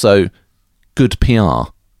it's also good PR.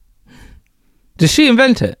 Does she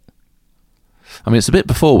invent it? I mean, it's a bit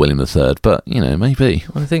before William III, but, maybe.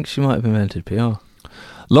 I think she might have invented PR.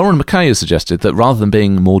 Lauren Mackay has suggested that rather than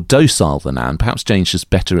being more docile than Anne, perhaps Jane's just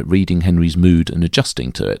better at reading Henry's mood and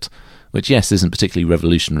adjusting to it, which, yes, isn't particularly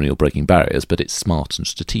revolutionary or breaking barriers, but it's smart and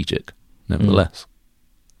strategic, nevertheless.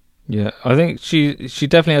 Yeah, I think she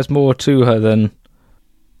definitely has more to her than...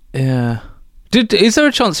 Yeah. Is there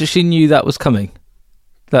a chance that she knew that was coming?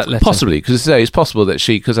 That letter? Possibly, because it's possible that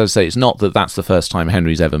because as I say, it's not that that's the first time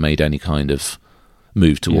Henry's ever made any kind of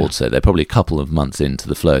move towards her. They're probably a couple of months into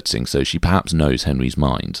the flirting, so she perhaps knows Henry's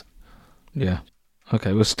mind. Yeah.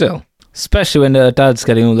 Okay, well, still. Especially when her dad's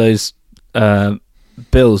getting all those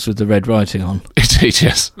bills with the red writing on. Indeed,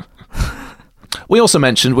 yes. We also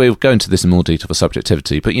mentioned, we'll go into this in more detail for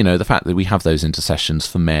subjectivity, but, the fact that we have those intercessions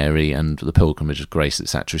for Mary and the Pilgrimage of Grace,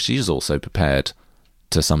 etc., she's also prepared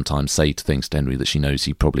to sometimes say things to Henry that she knows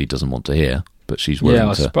he probably doesn't want to hear, but she's willing I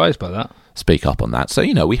was surprised by that. Speak up on that. So,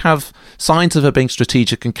 we have signs of her being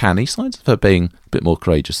strategic and canny, signs of her being a bit more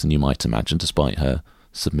courageous than you might imagine, despite her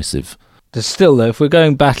submissive... There's still, though, if we're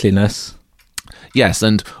going battliness... Yes,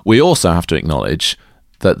 and we also have to acknowledge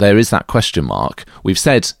that there is that question mark. We've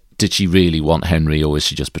said, did she really want Henry, or is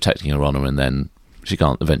she just protecting her honour and then she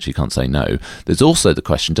eventually can't say no? There's also the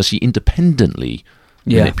question, does she independently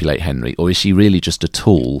manipulate Henry, or is she really just a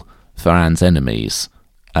tool for Anne's enemies?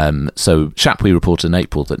 So Chapuis reported in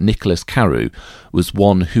April that Nicholas Carew was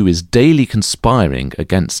one who is daily conspiring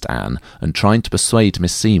against Anne and trying to persuade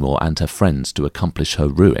Miss Seymour and her friends to accomplish her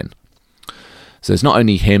ruin. So there's not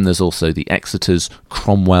only him, there's also the Exeters,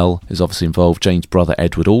 Cromwell is obviously involved, Jane's brother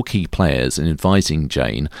Edward, all key players in advising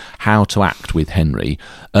Jane how to act with Henry,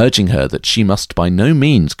 urging her that she must by no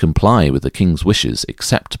means comply with the king's wishes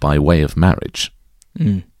except by way of marriage.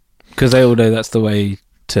 Because they all know that's the way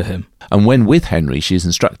to him. And when with Henry, she is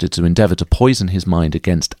instructed to endeavour to poison his mind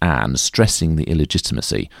against Anne, stressing the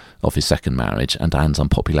illegitimacy of his second marriage and Anne's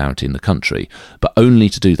unpopularity in the country, but only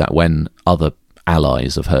to do that when other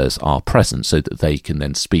allies of hers are present so that they can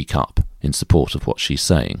then speak up in support of what she's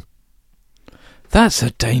saying. That's a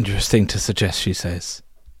dangerous thing to suggest, she says.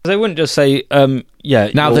 They wouldn't just say, Now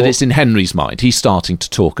that it's in Henry's mind, he's starting to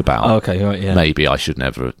talk about, maybe I should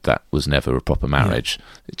never, that was never a proper marriage. Yeah.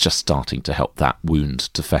 It's just starting to help that wound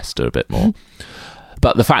to fester a bit more.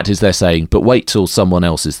 But the fact is they're saying, but wait till someone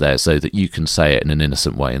else is there so that you can say it in an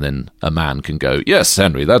innocent way and then a man can go, yes,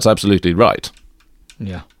 Henry, that's absolutely right.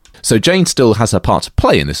 Yeah. So Jane still has her part to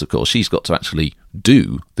play in this, of course. She's got to actually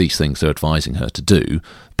do these things they're advising her to do.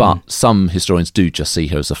 But some historians do just see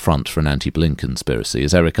her as a front for an anti-Boleyn conspiracy.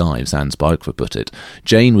 As Eric Ives, Anne's biographer, put it,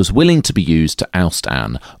 Jane was willing to be used to oust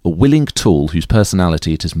Anne, a willing tool whose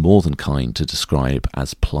personality it is more than kind to describe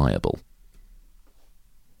as pliable.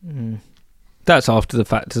 That's after the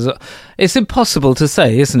fact. It's impossible to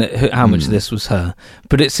say, isn't it, how much of this was her?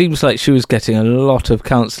 But it seems like she was getting a lot of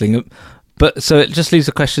counselling. But so it just leaves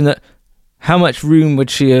the question that how much room would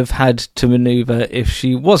she have had to manoeuvre if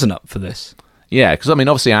she wasn't up for this? Yeah, because I mean,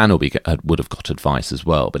 obviously Anne would have got advice as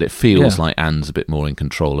well, but it feels like Anne's a bit more in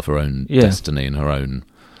control of her own destiny and her own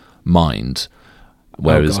mind,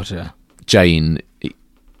 whereas Jane,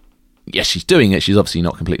 she's doing it. She's obviously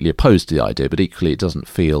not completely opposed to the idea, but equally, it doesn't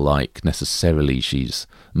feel like necessarily she's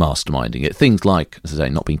masterminding it. Things like, as I say,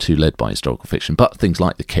 not being too led by historical fiction, but things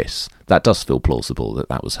like the kiss, that does feel plausible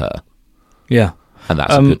that was her. Yeah. And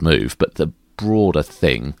that's a good move. But the broader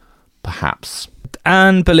thing, perhaps.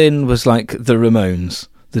 Anne Boleyn was like the Ramones,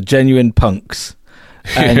 the genuine punks.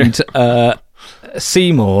 And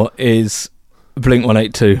Seymour is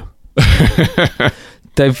Blink-182.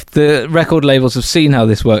 The record labels have seen how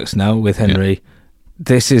this works now with Henry. Yeah.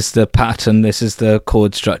 This is the pattern. This is the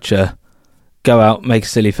chord structure. Go out, make a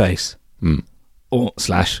silly face. Or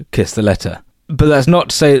 / kiss the letter. But that's not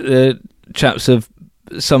to say that the chaps of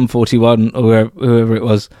Sum 41 or whoever it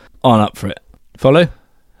was aren't up for it. Follow?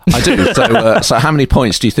 I do. So how many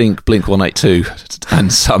points do you think Blink-182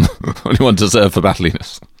 and Sum 41 deserve for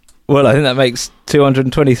battliness? Well, I think that makes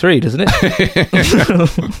 223, doesn't it?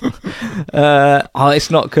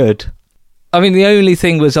 It's not good. I mean, the only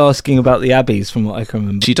thing was asking about the abbeys, from what I can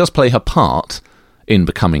remember. She does play her part in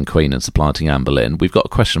becoming queen and supplanting Anne Boleyn. We've got a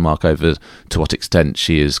question mark over to what extent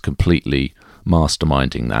she is completely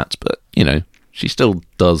masterminding that, but, you know, she still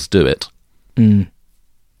does do it.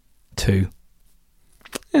 2.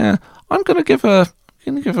 Yeah, I'm going to give her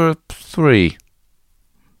a 3.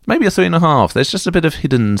 Maybe a 3.5. There's just a bit of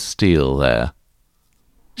hidden steel there.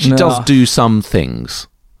 She does do some things.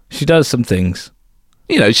 She does some things.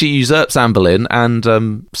 You know, she usurps Anne Boleyn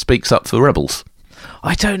and speaks up for rebels.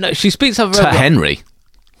 I don't know. She speaks up for to Henry.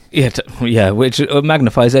 Yeah, which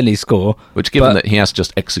magnifies any score. Which, given that he has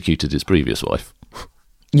just executed his previous wife.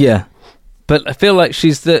 Yeah. But I feel like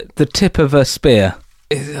she's the tip of a spear.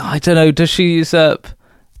 I don't know, does she usurp?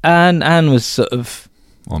 Anne was sort of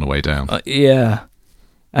on her way down. Yeah.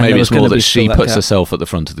 And maybe it's more that she puts herself at the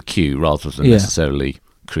front of the queue rather than necessarily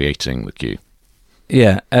creating the queue.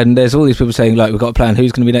 Yeah, and there's all these people saying, like, we've got a plan.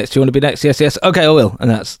 Who's going to be next? Do you want to be next? Yes. Okay, I will. And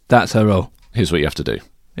that's her role. Here's what you have to do.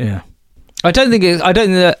 Yeah. I don't think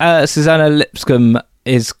that Susanna Lipscomb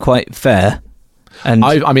is quite fair. And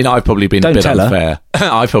I've probably been a bit unfair.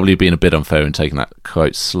 I've probably been a bit unfair in taking that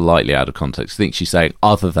quote slightly out of context. I think she's saying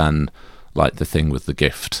other than like the thing with the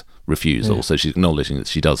gift refusal, so she's acknowledging that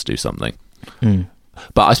she does do something.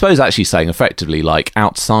 But I suppose actually saying effectively, like,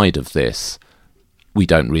 outside of this, we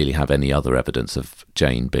don't really have any other evidence of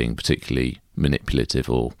Jane being particularly manipulative,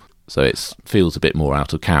 or so it feels a bit more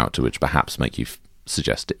out of character, which perhaps make you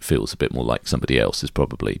suggest it feels a bit more like somebody else is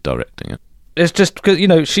probably directing it. It's just because, you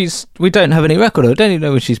know, we don't have any record. I don't even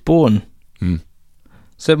know when she's born.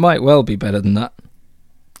 So it might well be better than that.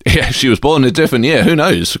 Yeah, if she was born in a different year, who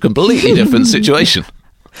knows? A completely different situation.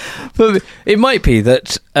 But it might be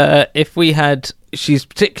that she's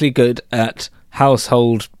particularly good at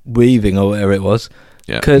household weaving or whatever it was.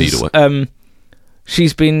 Yeah, because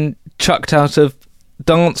she's been chucked out of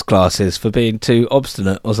dance classes for being too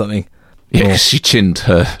obstinate or something. Yeah, she chinned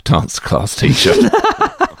her dance class teacher.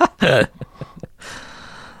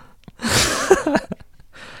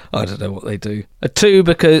 I don't know what they do. A 2,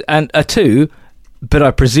 but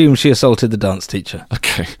I presume she assaulted the dance teacher.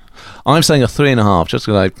 Okay. I'm saying a 3.5, just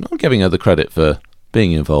because I'm giving her the credit for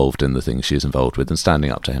being involved in the things she's involved with and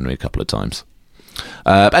standing up to Henry a couple of times.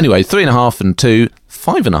 But anyway, 3.5 and 2,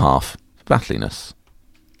 5.5, battliness.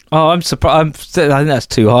 Oh, I'm surprised. I think that's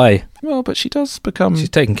too high. Well, but she does become... She's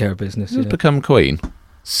taking care of business. She does become queen.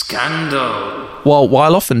 Scandal. Well,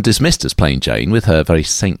 while often dismissed as plain Jane, with her very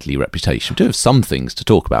saintly reputation, we do have some things to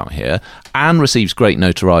talk about here. Anne receives great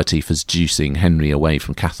notoriety for seducing Henry away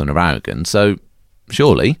from Catherine of Aragon, so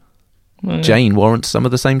surely Jane warrants some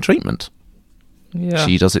of the same treatment. Yeah.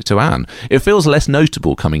 She does it to Anne. It feels less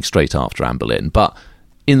notable coming straight after Anne Boleyn, but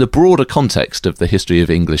in the broader context of the history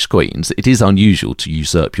of English queens, it is unusual to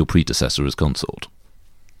usurp your predecessor as consort.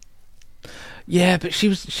 Yeah, but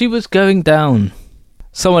she was going down.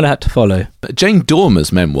 Someone had to follow. Jane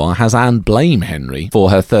Dormer's memoir has Anne blame Henry for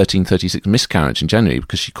her 1336 miscarriage in January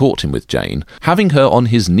because she caught him with Jane, having her on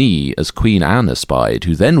his knee as Queen Anne espied,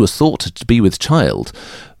 who then was thought to be with child.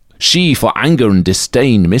 She, for anger and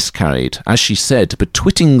disdain, miscarried, as she said,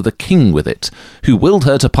 betwitting the king with it, who willed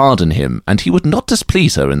her to pardon him, and he would not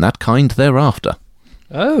displease her in that kind thereafter.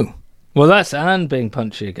 Oh. Well, that's Anne being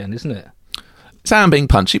punchy again, isn't it? It's Anne being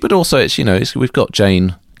punchy, but also it's we've got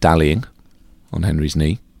Jane dallying on Henry's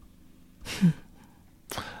knee.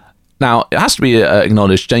 Now, it has to be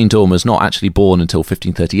acknowledged, Jane Dormer's not actually born until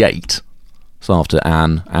 1538, so after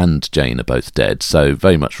Anne and Jane are both dead, so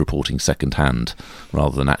very much reporting second-hand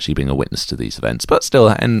rather than actually being a witness to these events. But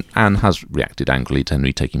still, Anne has reacted angrily to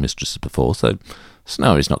Henry taking mistresses before, so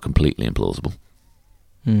scenario is not completely implausible.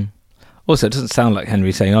 Also, it doesn't sound like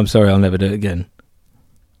Henry saying, I'm sorry, I'll never do it again.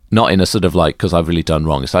 Not in a sort of like, because I've really done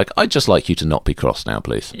wrong. It's like, I'd just like you to not be cross now,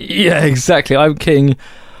 please. Yeah, exactly. I'm king.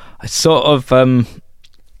 I sort of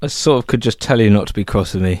could just tell you not to be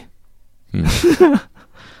cross with me.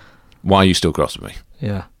 Why are you still cross with me?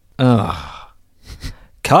 Yeah.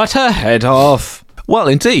 Cut her head off. Well,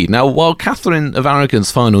 indeed. Now, while Catherine of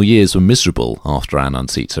Aragon's final years were miserable after Anne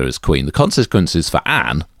unseats her as queen, the consequences for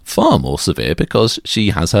Anne far more severe because she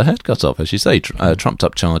has her head cut off, as you say, trumped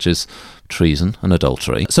up charges, treason and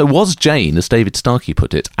adultery. So was Jane, as David Starkey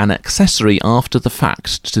put it, an accessory after the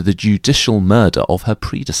fact to the judicial murder of her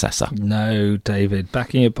predecessor? No, David,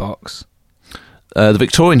 back in your box. The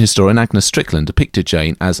Victorian historian Agnes Strickland depicted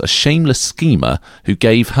Jane as a shameless schemer who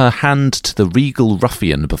gave her hand to the regal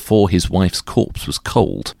ruffian before his wife's corpse was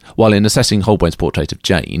cold. While in assessing Holbein's portrait of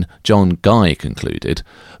Jane, John Guy concluded,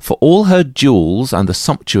 for all her jewels and the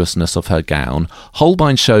sumptuousness of her gown,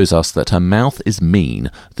 Holbein shows us that her mouth is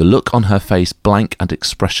mean, the look on her face blank and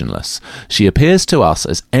expressionless. She appears to us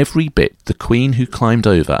as every bit the queen who climbed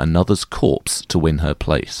over another's corpse to win her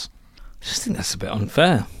place. I just think that's a bit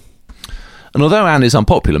unfair. And although Anne is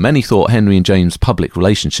unpopular, many thought Henry and Jane's public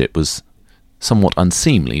relationship was somewhat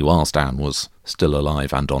unseemly whilst Anne was still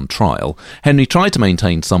alive and on trial. Henry tried to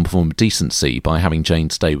maintain some form of decency by having Jane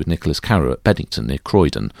stay with Nicholas Carew at Beddington near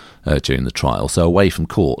Croydon during the trial, so away from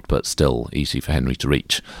court but still easy for Henry to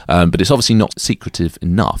reach. But it's obviously not secretive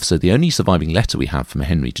enough, so the only surviving letter we have from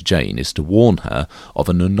Henry to Jane is to warn her of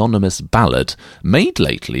an anonymous ballad made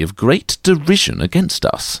lately of great derision against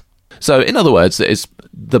us. So, in other words, it's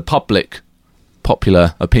the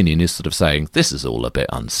popular opinion is sort of saying, this is all a bit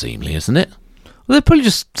unseemly, isn't it? Well, they're probably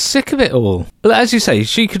just sick of it all. Well, as you say,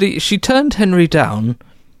 she turned Henry down.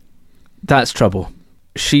 That's trouble.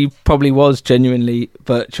 She probably was genuinely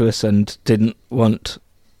virtuous and didn't want...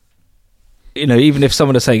 even if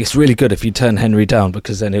someone is saying it's really good if you turn Henry down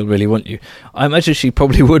because then he'll really want you. I imagine she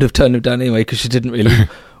probably would have turned him down anyway because she didn't really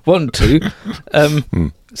want to.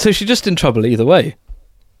 So she's just in trouble either way.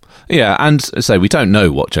 Yeah, and so we don't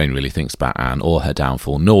know what Jane really thinks about Anne or her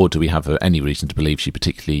downfall, nor do we have any reason to believe she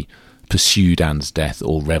particularly pursued Anne's death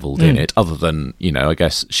or revelled in it, other than, I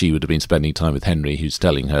guess she would have been spending time with Henry, who's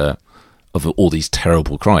telling her of all these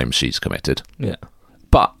terrible crimes she's committed. Yeah.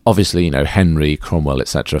 But obviously, Henry, Cromwell,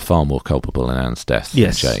 etc., far more culpable in Anne's death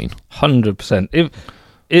than Jane. 100%.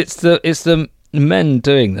 It's the men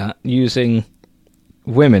doing that, using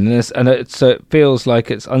women, so it feels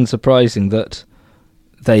like it's unsurprising that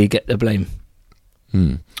they get the blame.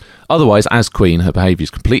 Otherwise, as queen, her behaviour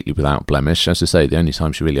is completely without blemish. As I say, the only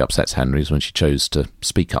time she really upsets Henry is when she chose to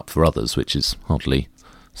speak up for others, which is hardly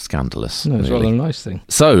scandalous. No, it's really. rather a nice thing.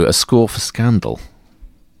 So, a score for scandal.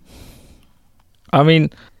 I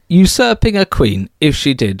mean, usurping a queen, if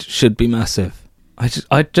she did, should be massive.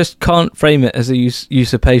 I just can't frame it as a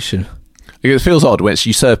usurpation. It feels odd when it's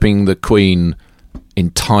usurping the queen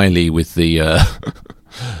entirely with the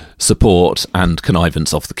support and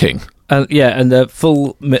connivance of the king. And the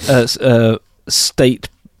full state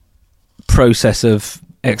process of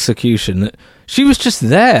execution. That she was just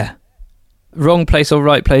there, wrong place or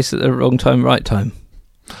right place at the wrong time, right time.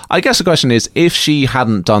 I guess the question is, if she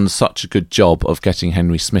hadn't done such a good job of getting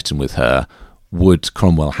Henry smitten with her, would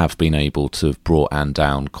Cromwell have been able to have brought Anne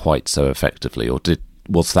down quite so effectively, or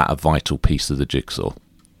was that a vital piece of the jigsaw?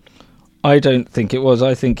 I don't think it was.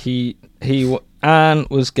 I think Anne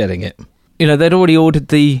was getting it. You know, they'd already ordered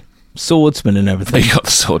the swordsman and everything. They got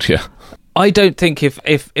the sword, yeah. I don't think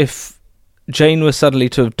if Jane was suddenly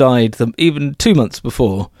to have died even 2 months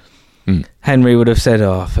before, Henry would have said,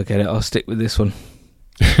 "Oh, forget it, I'll stick with this one."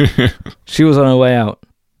 She was on her way out.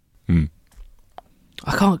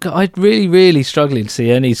 I'm really, really struggling to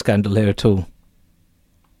see any scandal here at all.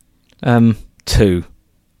 2.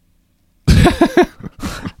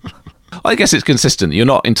 I guess it's consistent. You're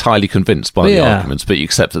not entirely convinced by the arguments, but you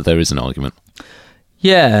accept that there is an argument.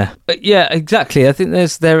 Yeah, exactly. I think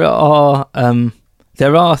there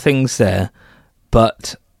are things there,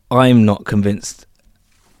 but I'm not convinced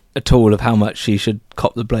at all of how much she should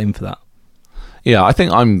cop the blame for that. Yeah, I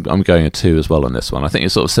think I'm going a 2 as well on this one. I think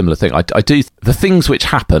it's sort of a similar thing. I do the things which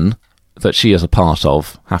happen that she is a part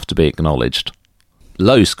of have to be acknowledged.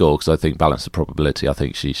 Low score because I think balance of probability. I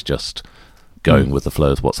think she's just going with the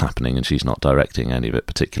flow of what's happening, and she's not directing any of it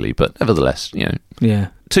particularly. But nevertheless,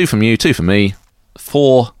 2 from you, 2 from me,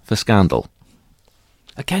 4 for scandal.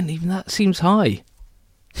 Again, even that seems high.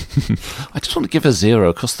 I just want to give her 0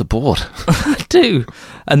 across the board. I do,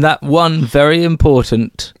 and that one very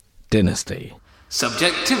important dynasty.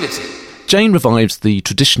 Subjectivity. Jane revives the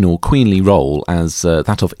traditional queenly role as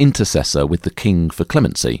that of intercessor with the king for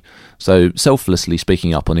clemency, so selflessly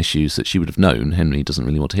speaking up on issues that she would have known Henry doesn't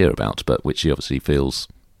really want to hear about, but which she obviously feels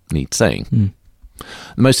needs saying.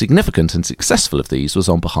 The most significant and successful of these was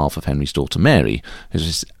on behalf of Henry's daughter Mary,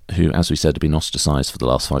 who, as we said, had been ostracised for the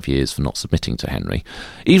last 5 years for not submitting to Henry.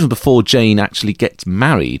 Even before Jane actually gets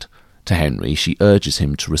married to Henry, she urges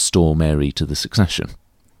him to restore Mary to the succession.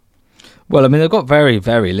 Well, I mean, they've got very,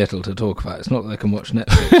 very little to talk about. It's not that they can watch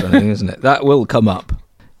Netflix or anything, isn't it? That will come up.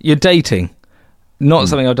 You're dating. Not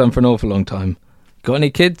something I've done for an awful long time. Got any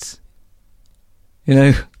kids? You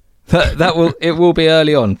know, it will be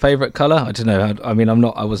early on. Favourite colour? I don't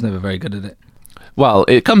know. I was never very good at it. Well,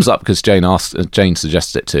 it comes up because Jane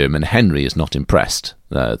suggested it to him, and Henry is not impressed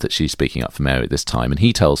that she's speaking up for Mary at this time, and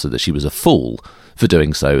he tells her that she was a fool for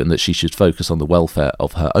doing so, and that she should focus on the welfare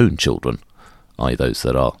of her own children, i.e. those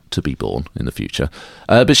that are to be born in the future.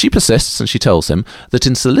 But she persists, and she tells him that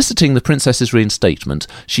in soliciting the princess's reinstatement,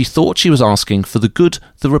 she thought she was asking for the good,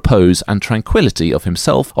 the repose and tranquillity of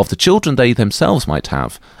himself, of the children they themselves might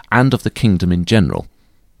have, and of the kingdom in general.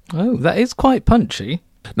 Oh, that is quite punchy.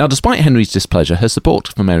 Now, despite Henry's displeasure, her support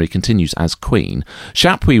for Mary continues as queen.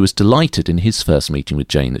 Chapuis was delighted in his first meeting with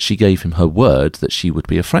Jane that she gave him her word that she would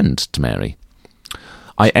be a friend to Mary.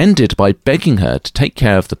 I ended by begging her to take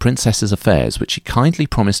care of the princess's affairs, which she kindly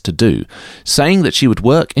promised to do, saying that she would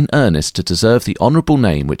work in earnest to deserve the honourable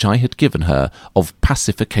name which I had given her of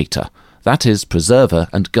pacificator, that is, preserver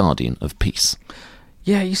and guardian of peace.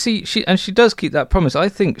 Yeah, you see, she does keep that promise. I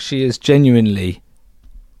think she is genuinely,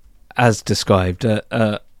 as described,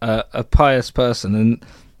 a pious person, and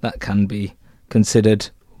that can be considered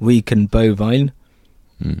weak and bovine.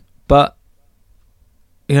 But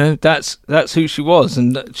you know, that's who she was,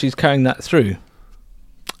 and she's carrying that through.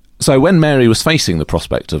 So when Mary was facing the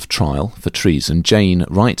prospect of trial for treason, Jane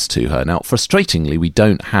writes to her. Now, frustratingly, we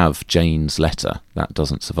don't have Jane's letter. That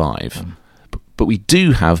doesn't survive. But we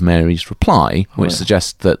do have Mary's reply, which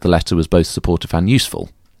suggests that the letter was both supportive and useful.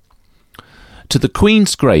 To the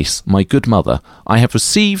Queen's Grace, my good mother, I have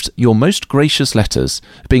received your most gracious letters,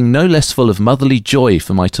 being no less full of motherly joy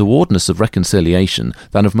for my towardness of reconciliation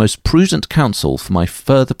than of most prudent counsel for my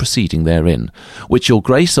further proceeding therein, which your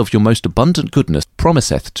grace of your most abundant goodness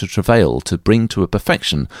promiseth to travail to bring to a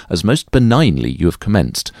perfection as most benignly you have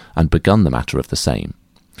commenced and begun the matter of the same.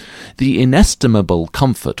 The inestimable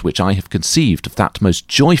comfort which I have conceived of that most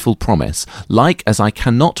joyful promise, like as I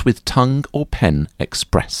cannot with tongue or pen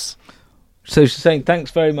express. So she's saying thanks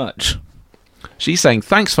very much. She's saying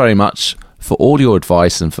thanks very much for all your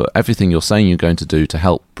advice and for everything you're saying you're going to do to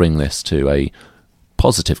help bring this to a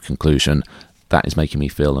positive conclusion. That is making me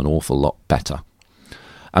feel an awful lot better.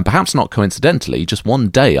 And perhaps not coincidentally, just one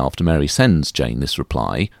day after Mary sends Jane this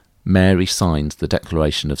reply, Mary signs the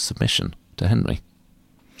declaration of submission to Henry.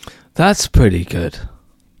 That's pretty good.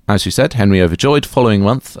 As you said, Henry overjoyed. Following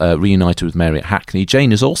month, reunited with Mary at Hackney.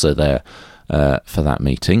 Jane is also there for that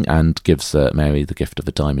meeting and gives Mary the gift of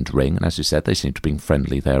a diamond ring. And as you said, they seem to be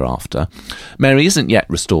friendly thereafter. Mary isn't yet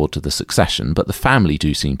restored to the succession, but the family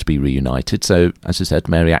do seem to be reunited. So, as you said,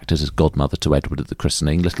 Mary acted as godmother to Edward at the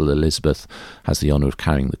christening. Little Elizabeth has the honour of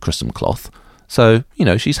carrying the chrism cloth. So,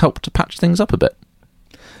 she's helped to patch things up a bit.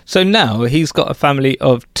 So now he's got a family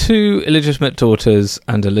of 2 illegitimate daughters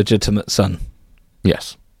and a legitimate son.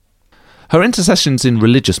 Yes. Her intercessions in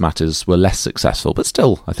religious matters were less successful, but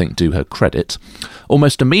still, I think, do her credit.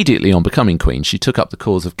 Almost immediately on becoming queen, she took up the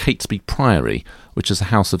cause of Catesby Priory, which is a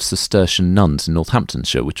house of Cistercian nuns in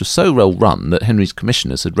Northamptonshire, which was so well run that Henry's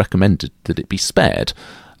commissioners had recommended that it be spared,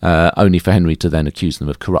 only for Henry to then accuse them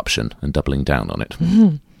of corruption and doubling down on it.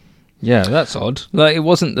 Mm-hmm. Yeah, that's odd. Like, it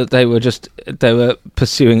wasn't that they were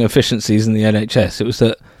pursuing efficiencies in the NHS. It was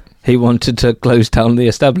that he wanted to close down the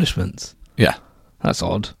establishments. Yeah. That's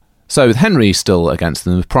odd. So with Henry still against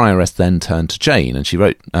them, the prioress then turned to Jane, and she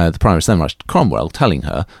wrote, the prioress then wrote to Cromwell, telling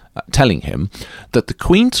him that the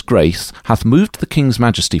Queen's Grace hath moved the King's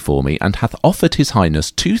Majesty for me, and hath offered his Highness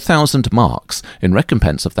 2,000 marks in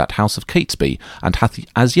recompense of that house of Catesby, and hath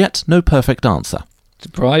as yet no perfect answer. It's a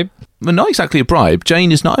bribe? Well, not exactly a bribe.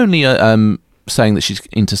 Jane is not only saying that she's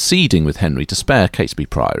interceding with Henry to spare Catesby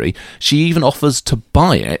Priory, she even offers to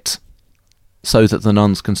buy it so that the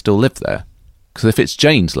nuns can still live there. Because if it's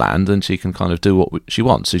Jane's land, then she can kind of do what she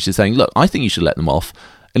wants. So she's saying, look, I think you should let them off,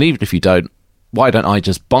 and even if you don't, why don't I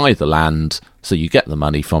just buy the land so you get the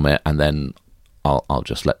money from it, and then I'll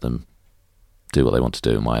just let them do what they want to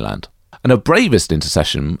do in my land. And her bravest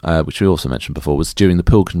intercession, which we also mentioned before, was during the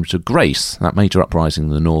Pilgrimage of Grace, that major uprising in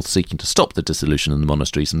the north seeking to stop the dissolution in the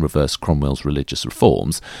monasteries and reverse Cromwell's religious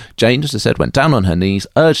reforms. Jane, as I said, went down on her knees,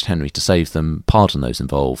 urged Henry to save them, pardon those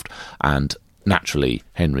involved, and naturally,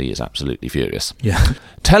 Henry is absolutely furious. Yeah.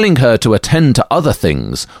 Telling her to attend to other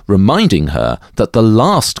things, reminding her that the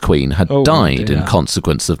last queen had died in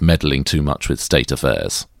consequence of meddling too much with state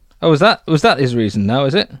affairs. Oh, was that his reason now,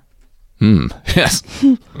 is it? Yes.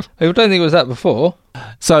 I don't think it was that before.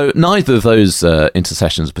 So neither of those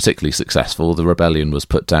intercessions are particularly successful. The rebellion was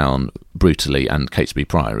put down brutally, and Catesby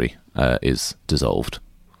Priory is dissolved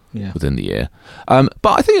within the year. But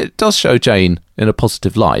I think it does show Jane in a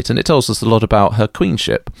positive light, and it tells us a lot about her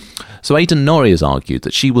queenship. So Aidan Norrie has argued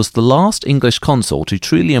that she was the last English consort who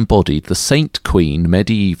truly embodied the saint-queen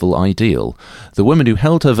medieval ideal, the woman who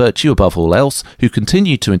held her virtue above all else, who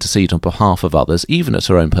continued to intercede on behalf of others, even at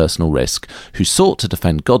her own personal risk, who sought to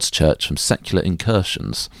defend God's church from secular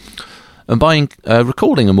incursions. And by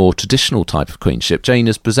recalling a more traditional type of queenship, Jane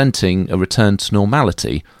is presenting a return to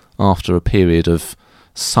normality after a period of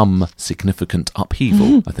some significant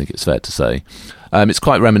upheaval, I think it's fair to say. It's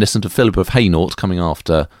quite reminiscent of Philippa of Hainault coming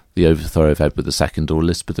after the overthrow of Edward II, or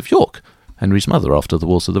Elizabeth of York, Henry's mother, after the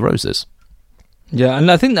Wars of the Roses. Yeah,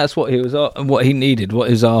 and I think that's what he needed, what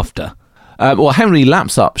he was after. Well, Henry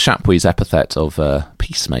laps up Chapuis's epithet of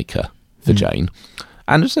peacemaker for Jane,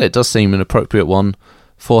 and as I say, it does seem an appropriate one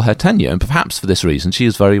for her tenure, and perhaps for this reason she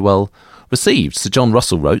is very well received. Sir John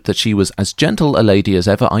Russell wrote that she was as gentle a lady as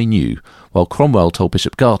ever I knew, while Cromwell told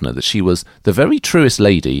Bishop Gardiner that she was the very truest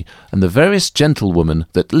lady and the veriest gentlewoman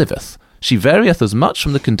that liveth. She varieth as much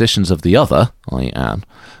from the conditions of the other, i.e. Anne,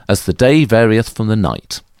 as the day varieth from the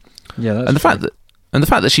night. Yeah, that's and the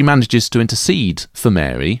fact that she manages to intercede for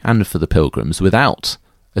Mary and for the Pilgrims without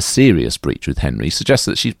a serious breach with Henry suggests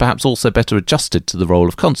that she's perhaps also better adjusted to the role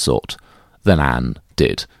of consort than Anne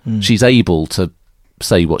did. She's able to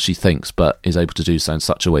say what she thinks, but is able to do so in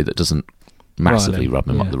such a way that doesn't massively rub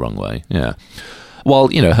him up the wrong way. Yeah. While,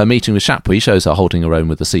 her meeting with Chapuis shows her holding her own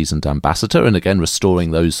with the seasoned ambassador, and again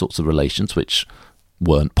restoring those sorts of relations which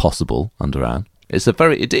weren't possible under Anne. It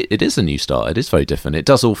is a new start. It is very different. It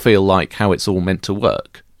does all feel like how it's all meant to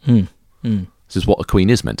work. This is what a queen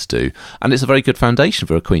is meant to do. And it's a very good foundation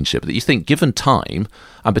for a queenship that you think, given time,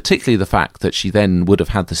 and particularly the fact that she then would have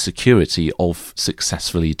had the security of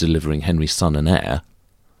successfully delivering Henry's son and heir.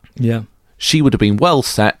 Yeah. She would have been well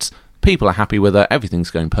set. People are happy with her.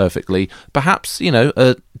 Everything's going perfectly. Perhaps,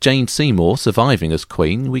 Jane Seymour surviving as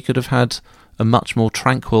queen, we could have had a much more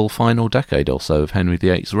tranquil final decade or so of Henry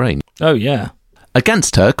VIII's reign. Oh, yeah.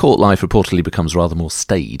 Against her, court life reportedly becomes rather more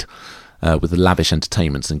staid, with the lavish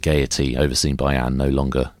entertainments and gaiety overseen by Anne no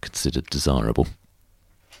longer considered desirable.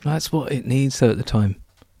 That's what it needs, though, at the time.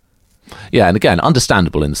 Yeah, and again,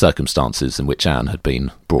 understandable in the circumstances in which Anne had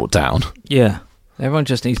been brought down. Yeah. Everyone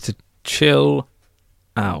just needs to chill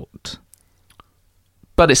out.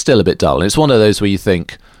 But it's still a bit dull. And it's one of those where you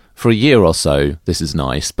think, for a year or so, this is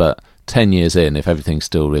nice, but 10 years in, if everything's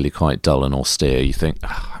still really quite dull and austere, you think,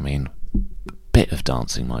 a bit of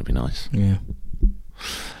dancing might be nice. Yeah.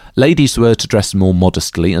 Ladies were to dress more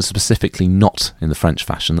modestly and specifically not in the French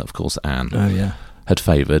fashion that, of course, Anne had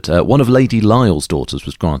favoured. One of Lady Lyle's daughters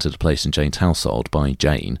was granted a place in Jane's household by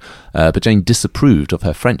Jane, but Jane disapproved of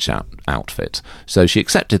her French outfit, so she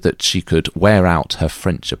accepted that she could wear out her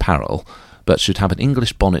French apparel, but should have an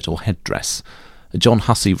English bonnet or headdress. John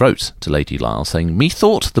Hussey wrote to Lady Lyle, saying,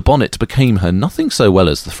 "Methought the bonnet became her nothing so well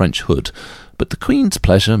as the French hood, but the Queen's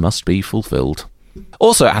pleasure must be fulfilled."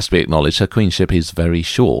 Also, it has to be acknowledged, her queenship is very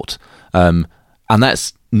short, and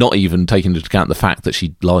that's not even taking into account the fact that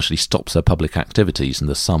she largely stops her public activities in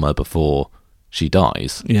the summer before she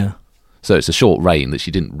dies. Yeah. So it's a short reign that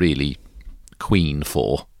she didn't really queen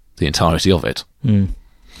for the entirety of it. Mm.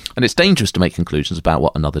 And it's dangerous to make conclusions about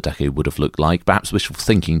what another decade would have looked like. Perhaps wishful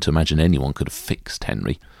thinking to imagine anyone could have fixed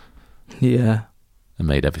Henry. Yeah. And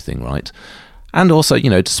made everything right. And also,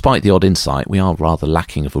 despite the odd insight, we are rather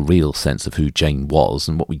lacking of a real sense of who Jane was,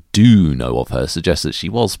 and what we do know of her suggests that she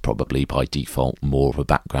was probably, by default, more of a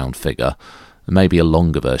background figure. And maybe a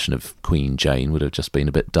longer version of Queen Jane would have just been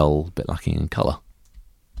a bit dull, a bit lacking in colour.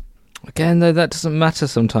 Again, though, that doesn't matter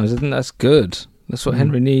sometimes. I think that's good. That's what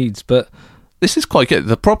Henry needs, but... This is quite good.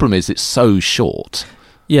 The problem is it's so short.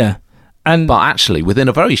 Yeah. But actually, within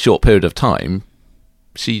a very short period of time,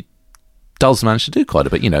 she does manage to do quite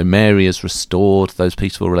a bit. Mary has restored those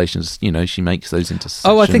peaceful relations. She makes those intercessions.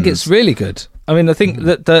 Oh, I think it's really good. I mean, I think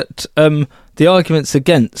that the arguments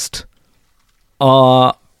against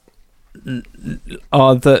are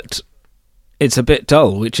that it's a bit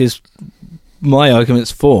dull, which is my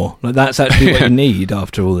arguments for. Like, that's actually what you need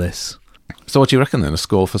after all this. So what do you reckon then, a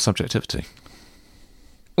score for subjectivity?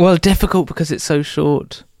 Well, difficult because it's so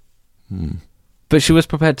short. But she was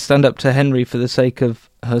prepared to stand up to Henry for the sake of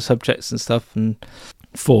her subjects and stuff, and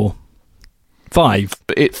 4. 5.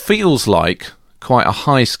 But it feels like quite a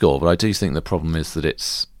high score, but I do think the problem is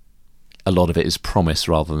that a lot of it is promise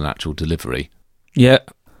rather than actual delivery. Yeah.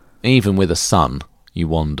 Even with a son, you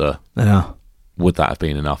wonder, yeah, would that have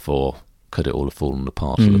been enough, or could it all have fallen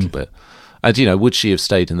apart a little bit? And, would she have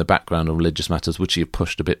stayed in the background on religious matters? Would she have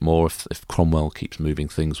pushed a bit more if Cromwell keeps moving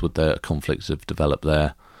things? Would there conflicts have developed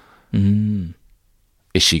there? Will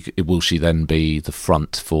she then be the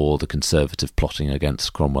front for the Conservative plotting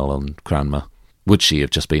against Cromwell and Cranmer? Would she have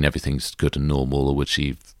just been everything's good and normal, or would she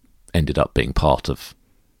have ended up being part of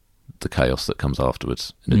the chaos that comes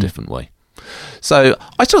afterwards in a different way? So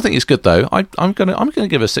I still think it's good, though. I'm gonna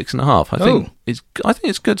give it 6.5. I think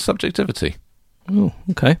it's good subjectivity. Oh,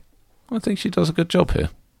 okay. I think she does a good job here.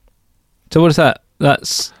 So what is that?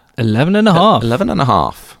 That's 11.5.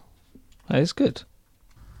 11.5. That is good.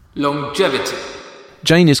 Longevity.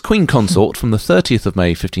 Jane is Queen Consort from the 30th of May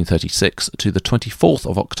 1536 to the 24th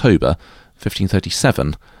of October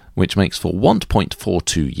 1537, which makes for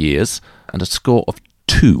 1.42 years and a score of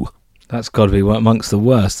 2. That's got to be amongst the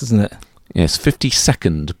worst, isn't it? Yes,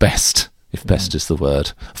 52nd best, if best is the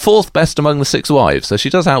word. 4th best among the 6 wives, so she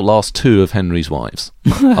does outlast 2 of Henry's wives,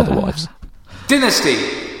 other wives. Dynasty,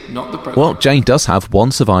 not the program. Well, Jane does have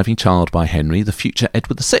one surviving child by Henry, the future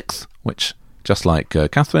Edward VI, which, just like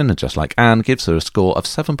Catherine and just like Anne, gives her a score of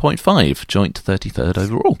 7.5, joint 33rd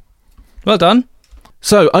overall. Well done.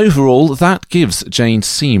 So, overall, that gives Jane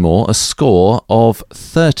Seymour a score of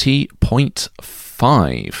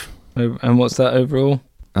 30.5. And what's that overall?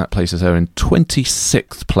 That places her in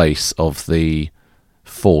 26th place of the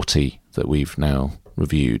 40 that we've now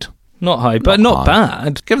reviewed. Not high, but not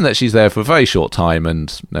bad. Given that she's there for a very short time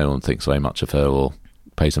and no one thinks very much of her or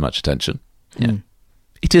pays her much attention. Yeah.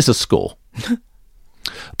 It is a score.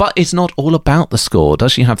 But it's not all about the score.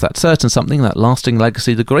 Does she have that certain something, that lasting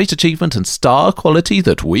legacy, the great achievement and star quality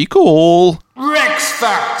that we call... Rex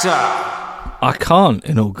Factor! I can't,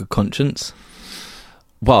 in all good conscience.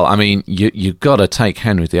 Well, I mean, you've got to take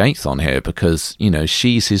Henry VIII on here because,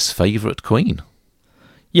 she's his favourite queen.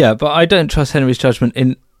 Yeah, but I don't trust Henry's judgment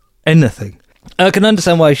in anything. I can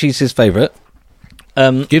understand why she's his favourite.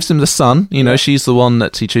 Gives him the son. She's the one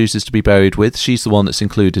that he chooses to be buried with. She's the one that's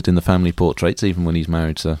included in the family portraits, even when he's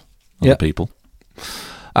married to other people.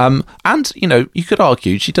 And, you could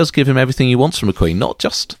argue she does give him everything he wants from a queen, not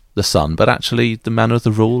just the son, but actually the manner of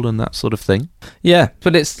the rule and that sort of thing. Yeah,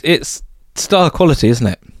 but it's star quality, isn't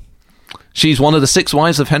it? She's one of the 6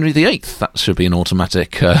 wives of Henry VIII. That should be an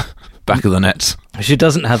automatic back of the net. She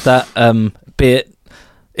doesn't have that, be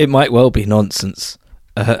it might well be nonsense,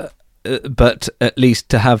 but at least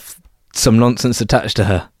to have some nonsense attached to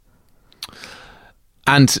her.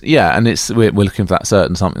 And we're looking for that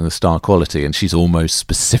certain something, the star quality, and she's almost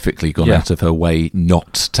specifically gone out of her way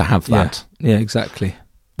not to have that. Yeah, exactly.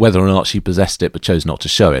 Whether or not she possessed it but chose not to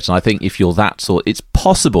show it. And I think if you're that sort, it's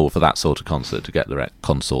possible for that sort of consort to get the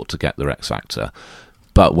Rex Factor,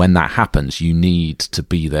 But when that happens, you need to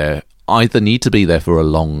be there. Either need to be there for a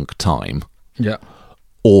long time,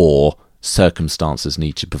 or circumstances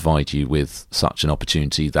need to provide you with such an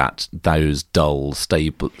opportunity that those dull,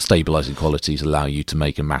 stabilising qualities allow you to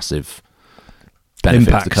make a massive benefit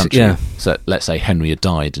impact, to the country. Yeah. So let's say Henry had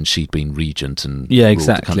died and she'd been regent and Yeah, ruled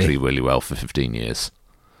exactly. the country really well for 15 years.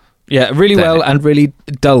 Yeah, really well and really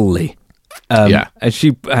dully. Yeah.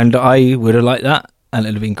 And I would have liked that, and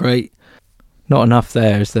it'd have been great. Not enough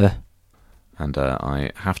there, is there? And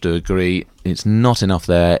I have to agree, it's not enough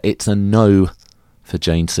there. It's a no for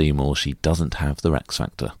Jane Seymour. She doesn't have the Rex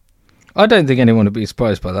factor. I don't think anyone would be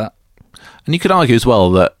surprised by that. And you could argue as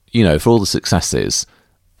well that, for all the successes,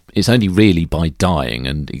 it's only really by dying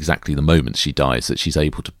and exactly the moment she dies that she's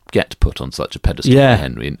able to get put on such a pedestal for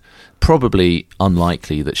Henry. And probably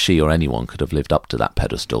unlikely that she or anyone could have lived up to that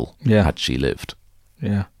pedestal had she lived.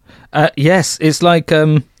 Yeah. Yes, it's like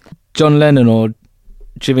John Lennon or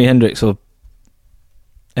Jimi Hendrix or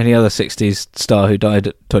any other 60s star who died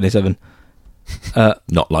at 27.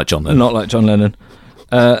 Not like John Lennon. Not like John Lennon.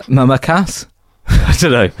 Mama Cass? I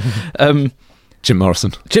don't know. Jim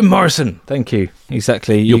Morrison. Jim Morrison, thank you.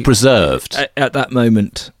 Exactly. You're preserved. At that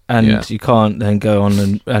moment, and you can't then go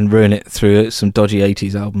on and ruin it through some dodgy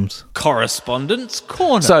 80s albums. Correspondence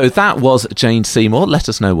Corner. So that was Jane Seymour. Let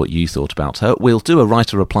us know what you thought about her. We'll do a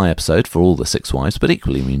write-a-reply episode for all the 6 wives, but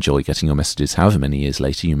equally we enjoy getting your messages however many years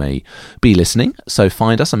later you may be listening. So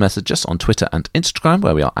find us and message us on Twitter and Instagram,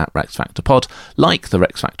 where we are at RexFactorPod, like the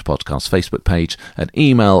Rex Factor Podcast Facebook page, and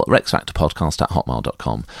email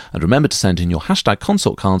rexfactorpodcast@hotmail.com. And remember to send in your hashtag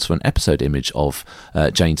consort cards for an episode image of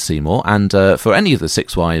Jane Seymour. And for any of the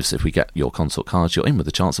 6 wives, if we get your consort cards, you're in with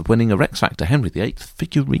a chance of winning a Rex Factor Henry VIII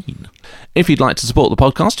figurine. If you'd like to support the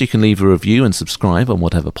podcast, you can leave a review and subscribe on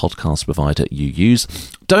whatever podcast provider you use.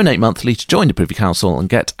 Donate monthly to join the Privy Council and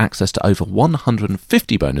get access to over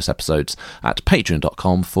 150 bonus episodes at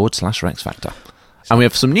patreon.com/Rex Factor. And we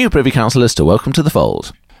have some new Privy Councillors to welcome to the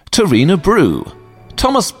fold. Tarina Brew,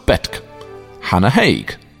 Thomas Betk, Hannah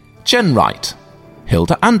Haig, Jen Wright,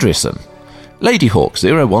 Hilda Andriessen,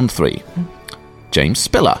 Ladyhawk013, James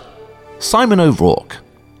Spiller, Simon O'Rourke,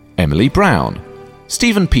 Emily Brown,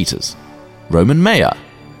 Stephen Peters, Roman Mayer,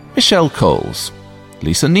 Michelle Coles,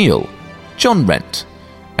 Lisa Neal, John Rent,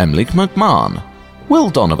 Emily McMahon, Will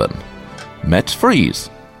Donovan, Met Freeze,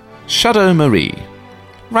 Shadow Marie,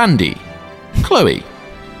 Randy, Chloe,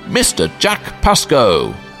 Mr. Jack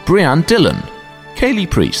Pascoe, Brianne Dillon, Kaylee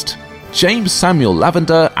Priest, James Samuel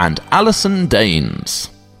Lavender, and Alison Danes.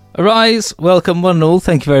 Arise, welcome one and all,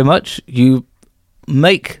 thank you very much. You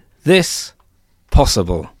make this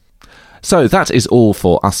possible. So that is all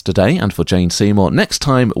for us today and for Jane Seymour. Next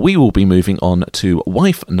time we will be moving on to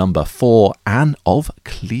wife number 4, Anne of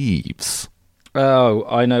Cleves. Oh,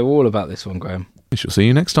 I know all about this one, Graham. We shall see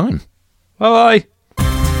you next time. Bye-bye.